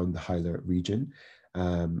are around the hilar region.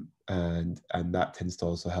 And that tends to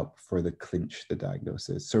also help further clinch the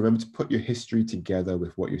diagnosis. So remember to put your history together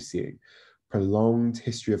with what you're seeing. Prolonged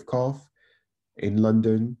history of cough in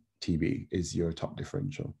London, TB is your top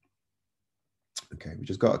differential. Okay, we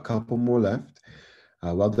just got a couple more left.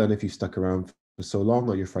 Well done if you stuck around for so long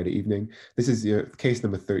on your Friday evening. This is your case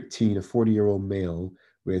number 13, a 40-year-old male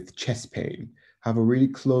with chest pain. Have a really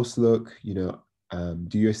close look, you know,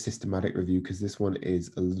 do your systematic review because this one is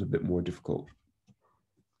a little bit more difficult.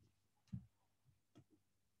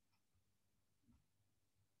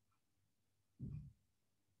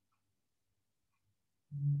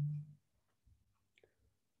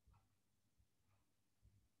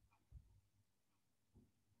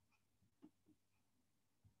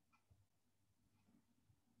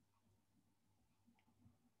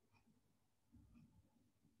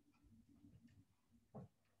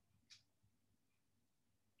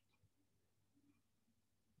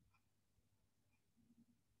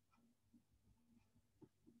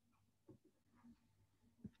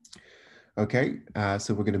 Okay,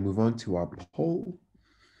 so we're going to move on to our poll.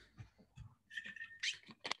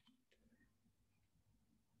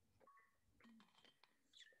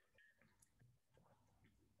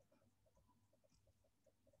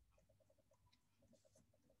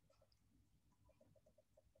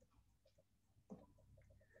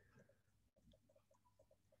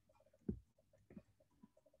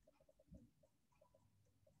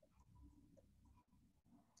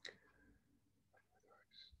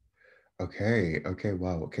 Okay,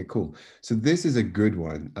 wow, okay, cool. So this is a good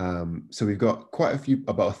one. So we've got quite a few,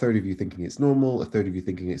 about a third of you thinking it's normal, a third of you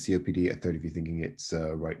thinking it's COPD, a third of you thinking it's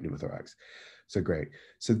right pneumothorax. So great.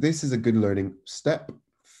 So this is a good learning step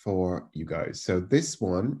for you guys. So this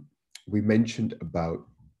one, we mentioned about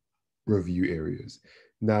review areas.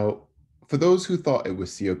 Now, for those who thought it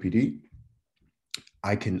was COPD,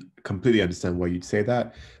 I can completely understand why you'd say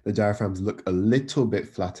that. The diaphragms look a little bit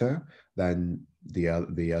flatter than the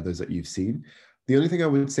others that you've seen. The only thing I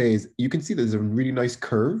would say is you can see there's a really nice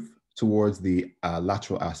curve towards the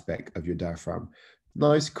lateral aspect of your diaphragm.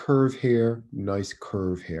 Nice curve here, nice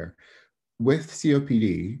curve here. With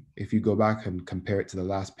COPD, if you go back and compare it to the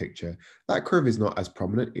last picture, that curve is not as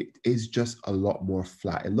prominent. It is just a lot more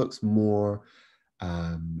flat. It looks more,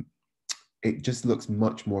 it just looks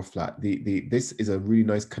much more flat. This is a really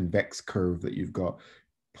nice convex curve that you've got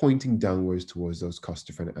pointing downwards towards those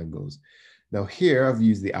cost-different angles. Now here I've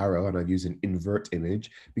used the arrow and I've used an invert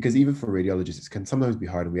image because even for radiologists, it can sometimes be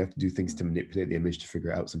hard and we have to do things to manipulate the image to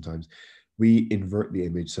figure it out sometimes. We invert the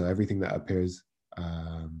image, so everything that appears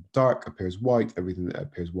dark appears white, everything that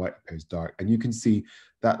appears white appears dark. And you can see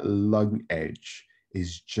that lung edge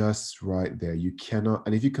is just right there. You cannot,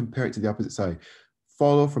 and if you compare it to the opposite side,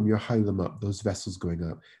 follow from your hilum up, those vessels going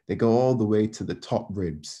up, they go all the way to the top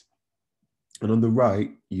ribs. And on the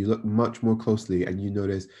right, you look much more closely and you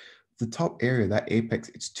notice the top area, that apex,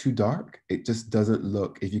 it's too dark. It just doesn't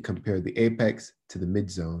look, if you compare the apex to the mid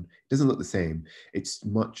zone, it doesn't look the same. It's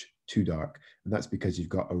much too dark. And that's because you've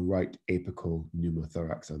got a right apical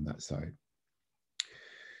pneumothorax on that side.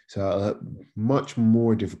 So much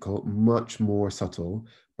more difficult, much more subtle,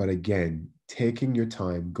 but again, taking your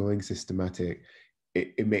time, going systematic,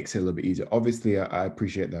 it makes it a little bit easier. Obviously, I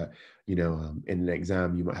appreciate that, you know, in an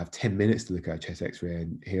exam, you might have 10 minutes to look at a chest x-ray,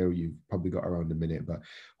 and here you've probably got around a minute, but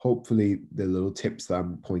hopefully the little tips that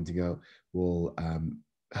I'm pointing out will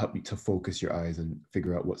help you to focus your eyes and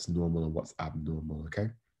figure out what's normal and what's abnormal, okay?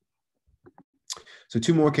 So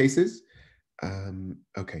 2 more cases.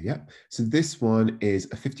 Okay, yeah. So this one is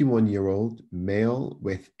a 51-year-old male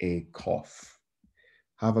with a cough.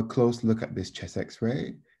 Have a close look at this chest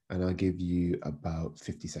x-ray, and I'll give you about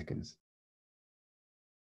 50 seconds.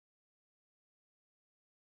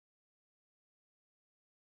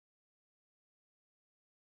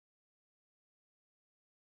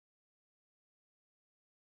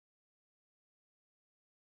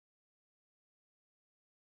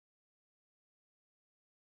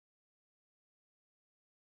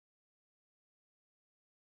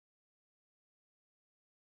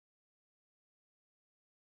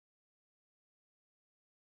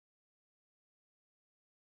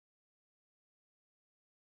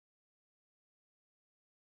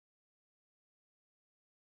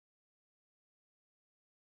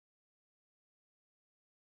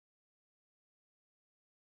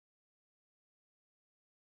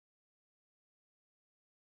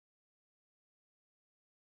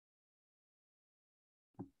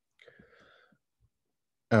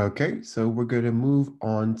 Okay, so we're going to move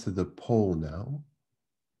on to the poll now.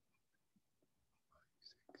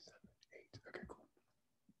 6, 7, 8. Okay, cool.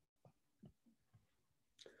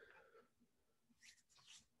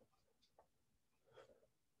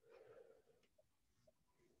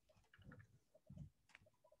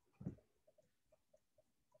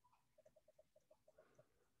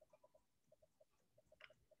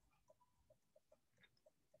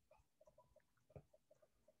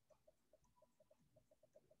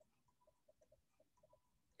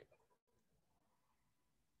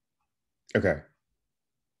 Okay.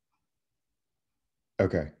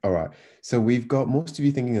 Okay, all right. So we've got most of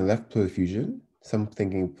you thinking of left pleural effusion, some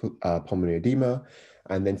thinking pulmonary edema,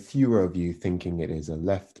 and then fewer of you thinking it is a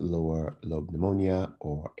left lower lobe pneumonia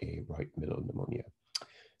or a right middle pneumonia.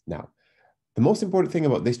 Now, the most important thing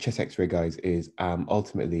about this chest x-ray, guys, is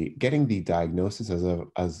ultimately getting the diagnosis,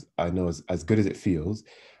 as I know, as good as it feels,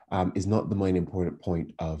 is not the main important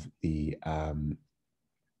point of the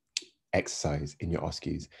exercise in your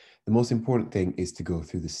OSCEs. The most important thing is to go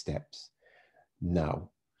through the steps. Now,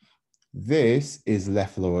 this is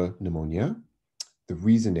left lower pneumonia. The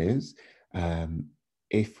reason is,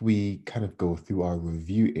 if we kind of go through our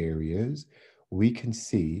review areas, we can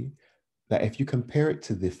see that if you compare it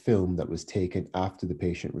to the film that was taken after the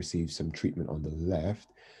patient received some treatment on the left,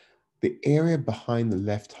 the area behind the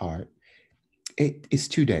left heart, it is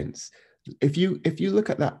too dense. If you look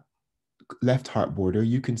at that left heart border,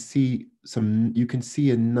 you can see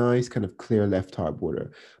a nice kind of clear left heart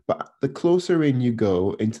border. But the closer in you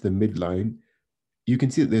go into the midline, you can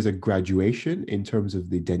see that there's a graduation in terms of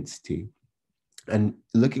the density. And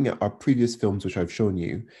looking at our previous films, which I've shown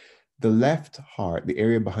you, the left heart, the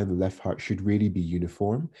area behind the left heart should really be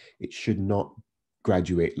uniform. It should not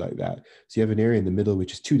graduate like that. So you have an area in the middle,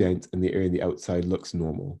 which is too dense, and the area on the outside looks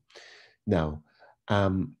normal. Now,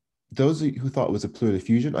 those who thought it was a pleural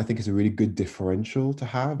effusion, I think is a really good differential to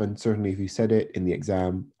have. And certainly if you said it in the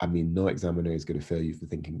exam, I mean, no examiner is going to fail you for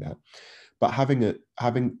thinking that. But having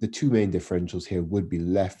the 2 main differentials here would be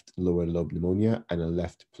left lower lobe pneumonia and a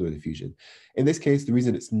left pleural effusion. In this case, the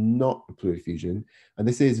reason it's not a pleural effusion, and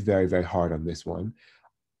this is very, very hard on this one,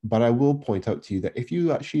 but I will point out to you that if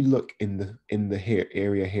you actually look in the hair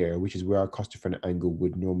area here, which is where our costophrenic angle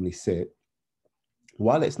would normally sit,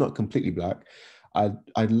 while it's not completely black,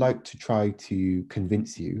 I'd like to try to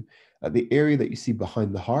convince you that the area that you see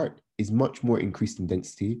behind the heart is much more increased in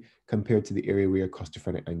density compared to the area where your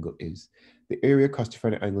costophrenic angle is. The area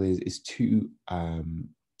costophrenic angle is too,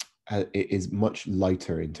 it is much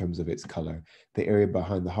lighter in terms of its color. The area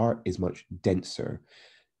behind the heart is much denser.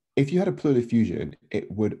 If you had a pleural effusion,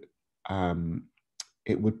 it would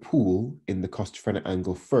pool in the costophrenic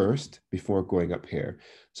angle first before going up here.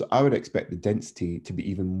 So I would expect the density to be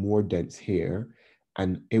even more dense here,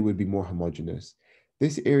 and it would be more homogeneous.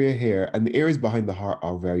 This area here, and the areas behind the heart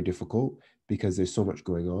are very difficult because there's so much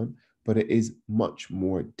going on, but it is much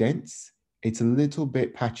more dense. It's a little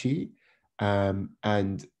bit patchy,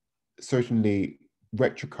 and certainly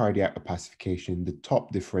retrocardiac opacification, the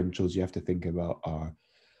top differentials you have to think about are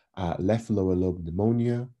left lower lobe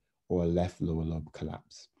pneumonia or a left lower lobe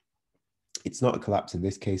collapse. It's not a collapse in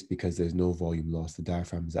this case because there's no volume loss. The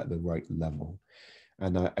diaphragm is at the right level.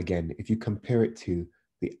 And again, if you compare it to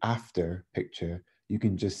the after picture, you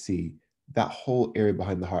can just see that whole area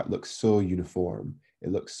behind the heart looks so uniform.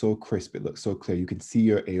 It looks so crisp, it looks so clear. You can see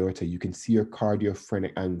your aorta, you can see your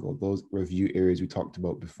cardiophrenic angle, those review areas we talked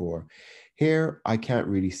about before. Here, I can't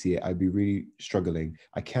really see it. I'd be really struggling.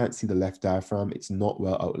 I can't see the left diaphragm. It's not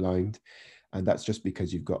well outlined. And that's just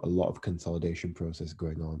because you've got a lot of consolidation process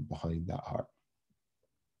going on behind that heart.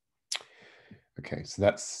 Okay, so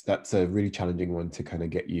that's a really challenging one to kind of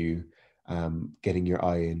get you getting your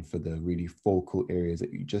eye in for the really focal areas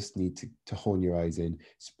that you just need to hone your eyes in,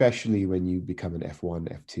 especially when you become an F1,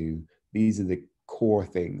 F2. These are the core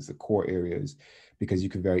things, the core areas, because you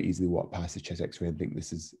can very easily walk past the chest X-ray and think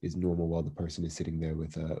this is normal while the person is sitting there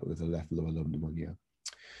with a left lower lobe pneumonia.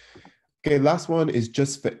 Okay, last one is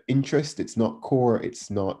just for interest. It's not core. It's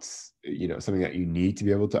not, you know, something that you need to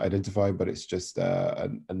be able to identify, but it's just a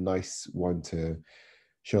nice one to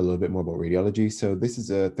show a little bit more about radiology. So this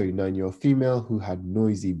is a 39-year-old female who had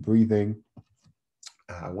noisy breathing.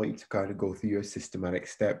 I want you to kind of go through your systematic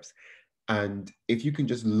steps. And if you can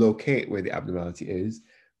just locate where the abnormality is,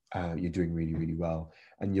 you're doing really, really well.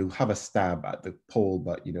 And you'll have a stab at the pole,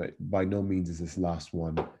 but you know, by no means is this last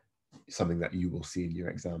one something that you will see in your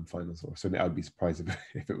exam finals, or certainly I would be surprised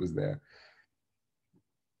if it was there.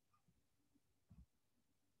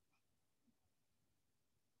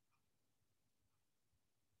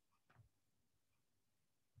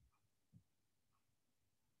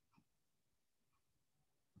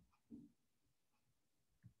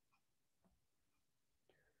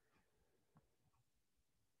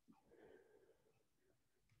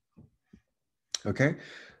 Okay,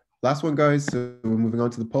 last one, guys. So we're moving on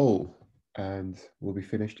to the poll, and we'll be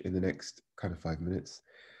finished in the next kind of 5 minutes.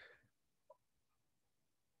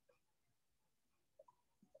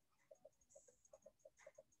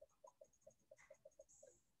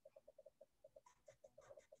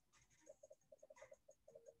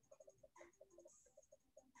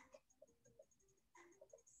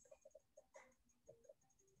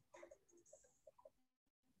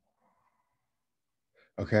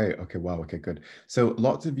 Okay, wow, okay, good. So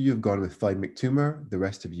lots of you have gone with thymic tumor, the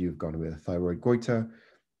rest of you have gone with thyroid goiter.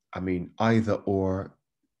 I mean, either or,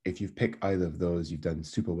 if you've picked either of those, you've done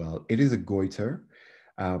super well. It is a goiter,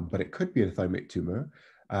 but it could be a thymic tumor.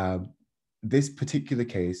 This particular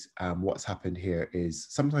case, what's happened here is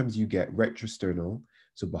sometimes you get retrosternal,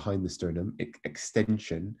 so behind the sternum,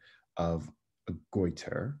 extension of a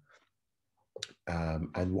goiter.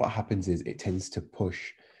 And what happens is it tends to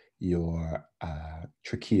push your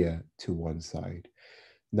trachea to one side.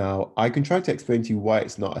 Now, I can try to explain to you why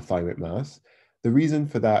it's not a thyroid mass. The reason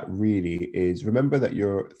for that really is, remember that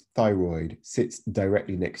your thyroid sits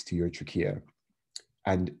directly next to your trachea.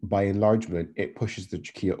 And by enlargement, it pushes the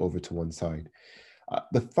trachea over to one side.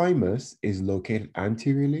 The thymus is located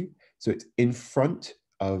anteriorly, so it's in front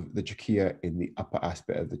of the trachea in the upper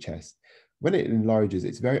aspect of the chest. When it enlarges,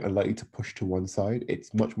 it's very unlikely to push to one side.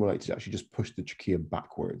 It's much more likely to actually just push the trachea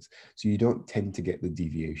backwards. So you don't tend to get the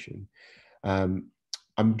deviation.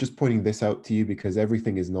 I'm just pointing this out to you because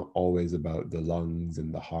everything is not always about the lungs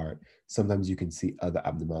and the heart. Sometimes you can see other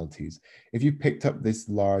abnormalities. If you picked up this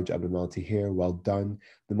large abnormality here, well done.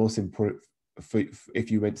 The most important, if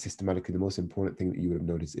you went systematically, the most important thing that you would have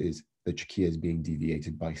noticed is the trachea is being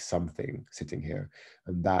deviated by something sitting here.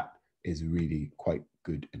 And that is really quite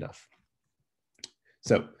good enough.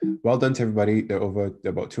 So well done to everybody. There are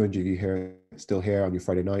about 200 of you here, still here on your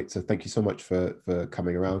Friday night. So thank you so much for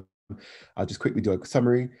coming around. I'll just quickly do a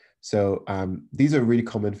summary. So these are really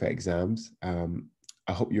common for exams.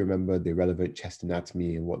 I hope you remember the relevant chest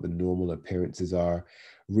anatomy and what the normal appearances are.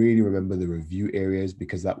 Really remember the review areas,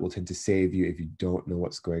 because that will tend to save you if you don't know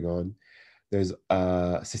what's going on. There's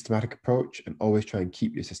a systematic approach, and always try and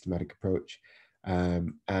keep your systematic approach.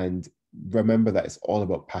 And remember that it's all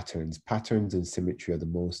about patterns. Patterns and symmetry are the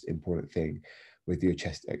most important thing with your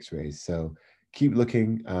chest x-rays. So keep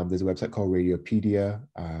looking. There's a website called Radiopedia,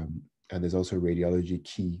 and there's also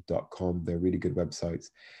radiologykey.com. They're really good websites.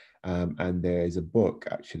 And there's a book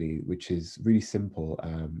actually, which is really simple.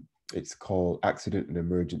 It's called Accident and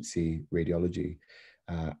Emergency Radiology.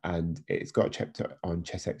 And it's got a chapter on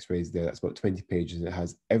chest x-rays there. That's about 20 pages. And it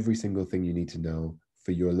has every single thing you need to know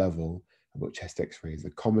for your level about chest x-rays, the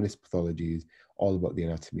commonest pathologies, all about the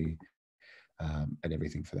anatomy, and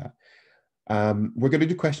everything for that. We're going to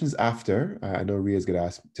do questions after. I know Ria's going to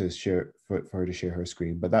ask to share for her to share her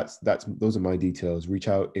screen, but those are my details. Reach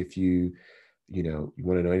out if you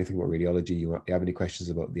want to know anything about radiology, you have any questions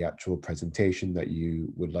about the actual presentation that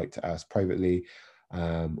you would like to ask privately,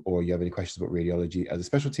 or you have any questions about radiology as a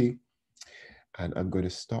specialty. And I'm going to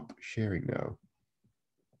stop sharing now.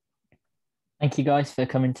 Thank you guys for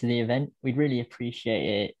coming to the event. We'd really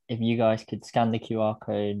appreciate it if you guys could scan the QR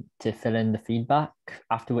code to fill in the feedback,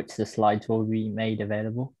 after which the slides will be made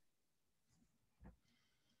available.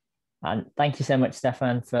 And thank you so much,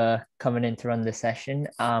 Stefan, for coming in to run this session.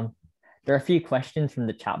 There are a few questions from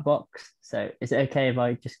the chat box. So is it okay if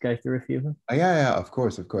I just go through a few of them? Yeah, of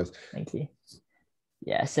course, of course. Thank you.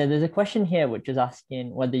 Yeah, so there's a question here which is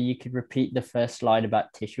asking whether you could repeat the first slide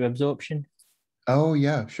about tissue absorption. Oh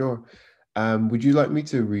yeah, sure. Would you like me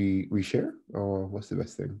to reshare, or what's the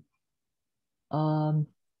best thing?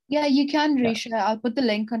 Yeah, you can reshare. I'll put the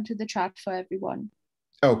link onto the chat for everyone.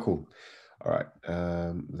 Oh, cool. All right.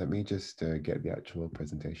 Let me just get the actual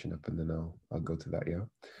presentation up, and then I'll go to that. Yeah.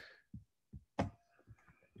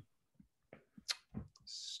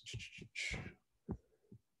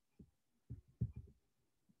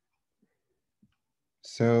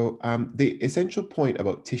 So the essential point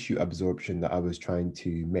about tissue absorption that I was trying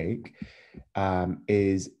to make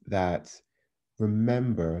is that,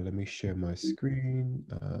 remember, let me share my screen.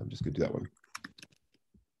 I'm just gonna do that one.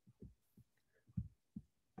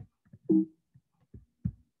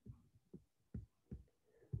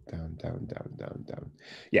 Down.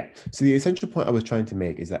 Yeah, so the essential point I was trying to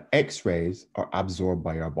make is that X-rays are absorbed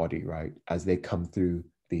by our body, right? As they come through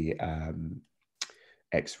the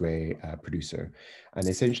X-ray producer. And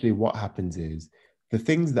essentially what happens is the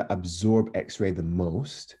things that absorb X-ray the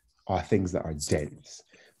most are things that are dense.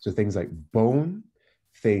 So things like bone,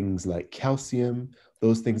 things like calcium,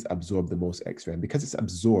 those things absorb the most X-ray. And because it's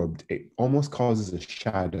absorbed, it almost causes a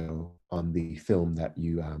shadow on the film that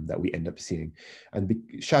we end up seeing. And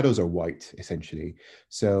the shadows are white, essentially.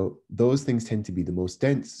 So those things tend to be the most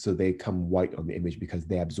dense, so they come white on the image because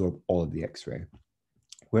they absorb all of the X-ray.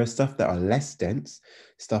 Whereas stuff that are less dense,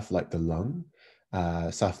 stuff like the lung,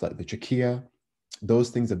 stuff like the trachea, those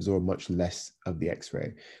things absorb much less of the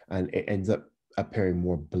X-ray, and it ends up appearing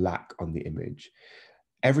more black on the image.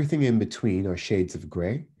 Everything in between are shades of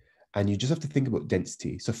gray, and you just have to think about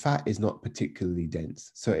density. So fat is not particularly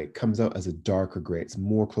dense, so it comes out as a darker gray. It's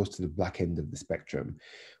more close to the black end of the spectrum.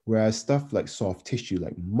 Whereas stuff like soft tissue,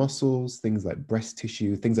 like muscles, things like breast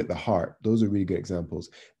tissue, things like the heart, those are really good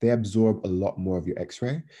examples. They absorb a lot more of your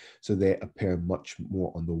X-ray, so they appear much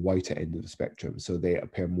more on the whiter end of the spectrum. So they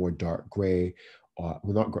appear more dark gray, well,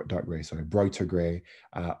 not dark gray, sorry, brighter gray,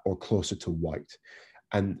 or closer to white.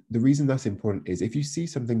 And the reason that's important is if you see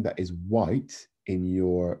something that is white in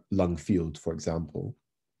your lung field, for example,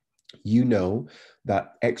 you know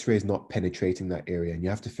that X-ray is not penetrating that area, and you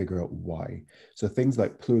have to figure out why. So things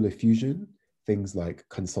like pleural effusion, things like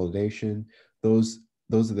consolidation, those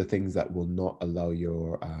are the things that will not allow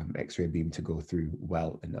your X-ray beam to go through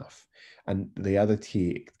well enough. And the other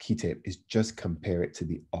key tip is just compare it to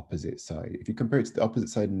the opposite side. If you compare it to the opposite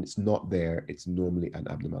side and it's not there, it's normally an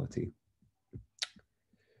abnormality.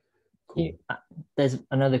 Cool. There's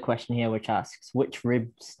another question here which asks, which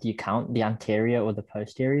ribs do you count, the anterior or the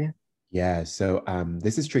posterior? Yeah, so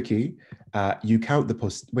this is tricky. You count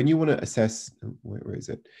the when you want to assess, where is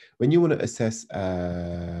it? When you want to assess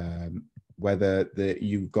whether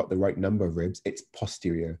you've got the right number of ribs, it's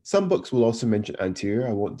posterior. Some books will also mention anterior,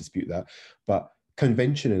 I won't dispute that, but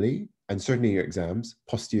conventionally, and certainly in your exams,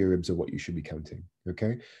 posterior ribs are what you should be counting,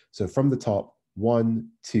 okay? So from the top, 1,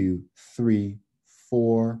 2, 3,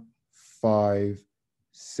 4, 5,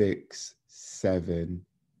 6, 7,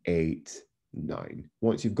 8, 9.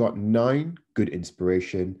 Once you've got 9, good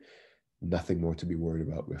inspiration, nothing more to be worried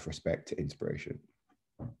about with respect to inspiration.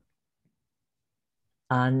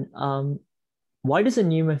 And why does a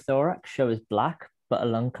pneumothorax show as black, but a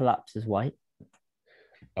lung collapse is white?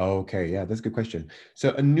 Okay, yeah, that's a good question. So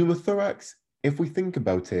a pneumothorax, if we think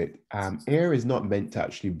about it, air is not meant to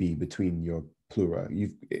actually be between your pleura.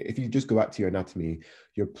 If you just go back to your anatomy,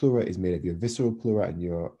 your pleura is made of your visceral pleura and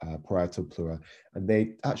your parietal pleura, and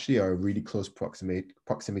they actually are really close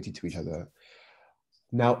proximity to each other.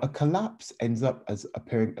 Now, a collapse ends up as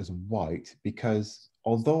appearing as white because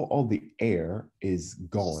although all the air is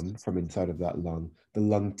gone from inside of that lung, the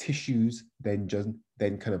lung tissues then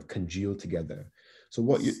kind of congeal together. So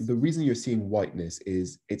the reason you're seeing whiteness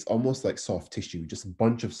is it's almost like soft tissue, just a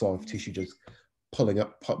bunch of soft tissue just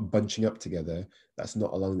bunching up together. That's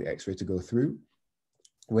not allowing the X-ray to go through.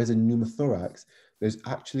 Whereas in pneumothorax, there's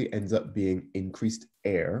actually ends up being increased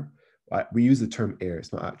air. We use the term air,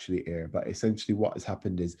 it's not actually air, but essentially what has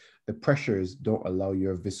happened is the pressures don't allow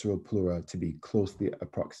your visceral pleura to be closely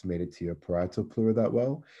approximated to your parietal pleura that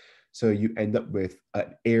well. So you end up with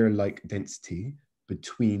an air-like density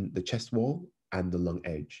between the chest wall and the lung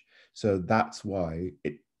edge. So that's why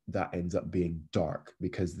that ends up being dark,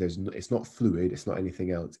 because it's not fluid, it's not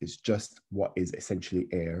anything else, it's just what is essentially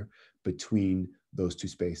air between those two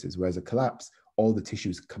spaces, whereas a collapse, all the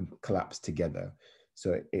tissues collapse together.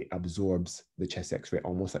 So it absorbs the chest x-ray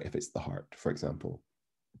almost like if it's the heart, for example.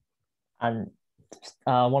 And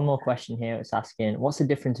one more question here. It's asking, what's the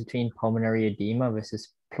difference between pulmonary edema versus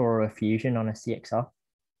pleural effusion on a CXR?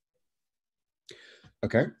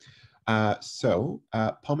 Okay.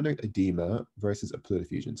 Pulmonary edema versus a pleural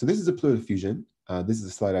effusion. So this is a pleural effusion. This is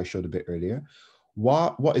a slide I showed a bit earlier.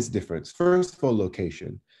 What is the difference? First of all,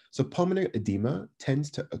 location. So pulmonary edema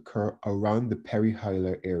tends to occur around the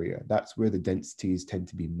perihilar area. That's where the densities tend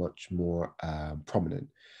to be much more prominent.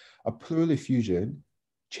 A pleural effusion,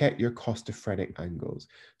 check your costophrenic angles.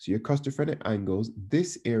 So your costophrenic angles,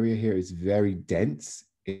 this area here is very dense.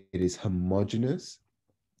 It is homogeneous.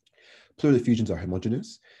 Pleural effusions are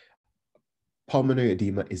homogeneous. Pulmonary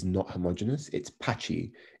edema is not homogeneous, it's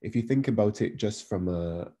patchy. If you think about it just from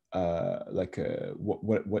what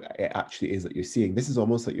it actually is that you're seeing, this is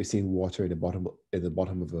almost like you're seeing water in the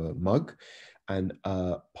bottom of a mug, and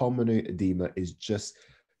pulmonary edema is just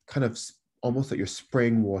kind of almost like you're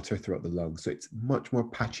spraying water throughout the lungs. So it's much more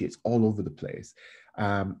patchy, it's all over the place.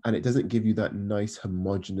 And it doesn't give you that nice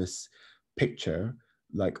homogeneous picture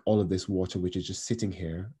like all of this water, which is just sitting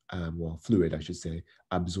here, well, fluid, I should say,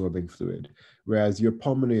 absorbing fluid. Whereas your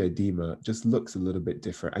pulmonary edema just looks a little bit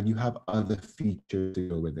different, and you have other features to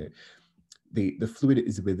go with it. The fluid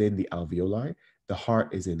is within the alveoli, the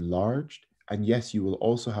heart is enlarged, and yes, you will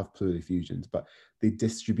also have pleural effusions, but the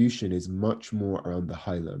distribution is much more around the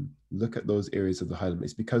hilum. Look at those areas of the hilum.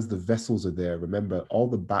 It's because the vessels are there. Remember, all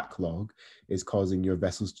the backlog is causing your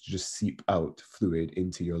vessels to just seep out fluid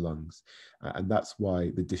into your lungs. And that's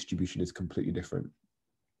why the distribution is completely different.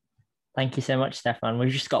 Thank you so much, Stefan.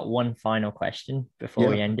 We've just got one final question before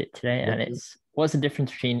we end it today. And it's, what's the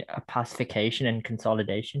difference between opacification and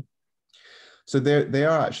consolidation? So they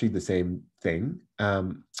are actually the same thing.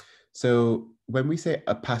 So when we say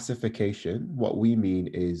opacification, what we mean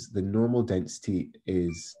is the normal density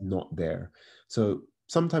is not there. So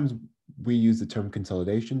sometimes we use the term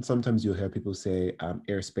consolidation. Sometimes you'll hear people say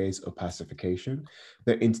airspace opacification.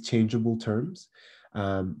 They're interchangeable terms,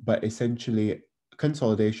 but essentially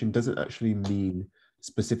consolidation doesn't actually mean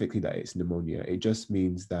specifically that it's pneumonia. It just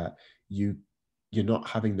means that you're not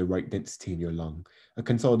having the right density in your lung. A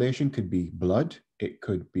consolidation could be blood, it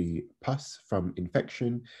could be pus from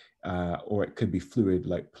infection, or it could be fluid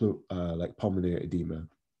like pulmonary edema.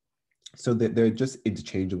 So they're just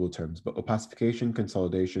interchangeable terms, but opacification,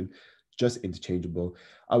 consolidation, just interchangeable.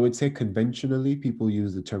 I would say conventionally, people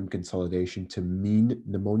use the term consolidation to mean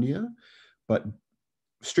pneumonia, but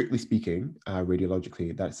strictly speaking,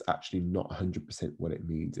 radiologically, that's actually not 100% what it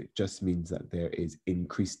means. It just means that there is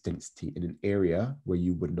increased density in an area where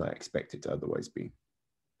you would not expect it to otherwise be.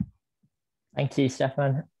 Thank you,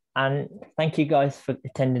 Stefan. And thank you guys for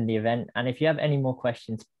attending the event. And if you have any more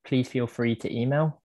questions, please feel free to email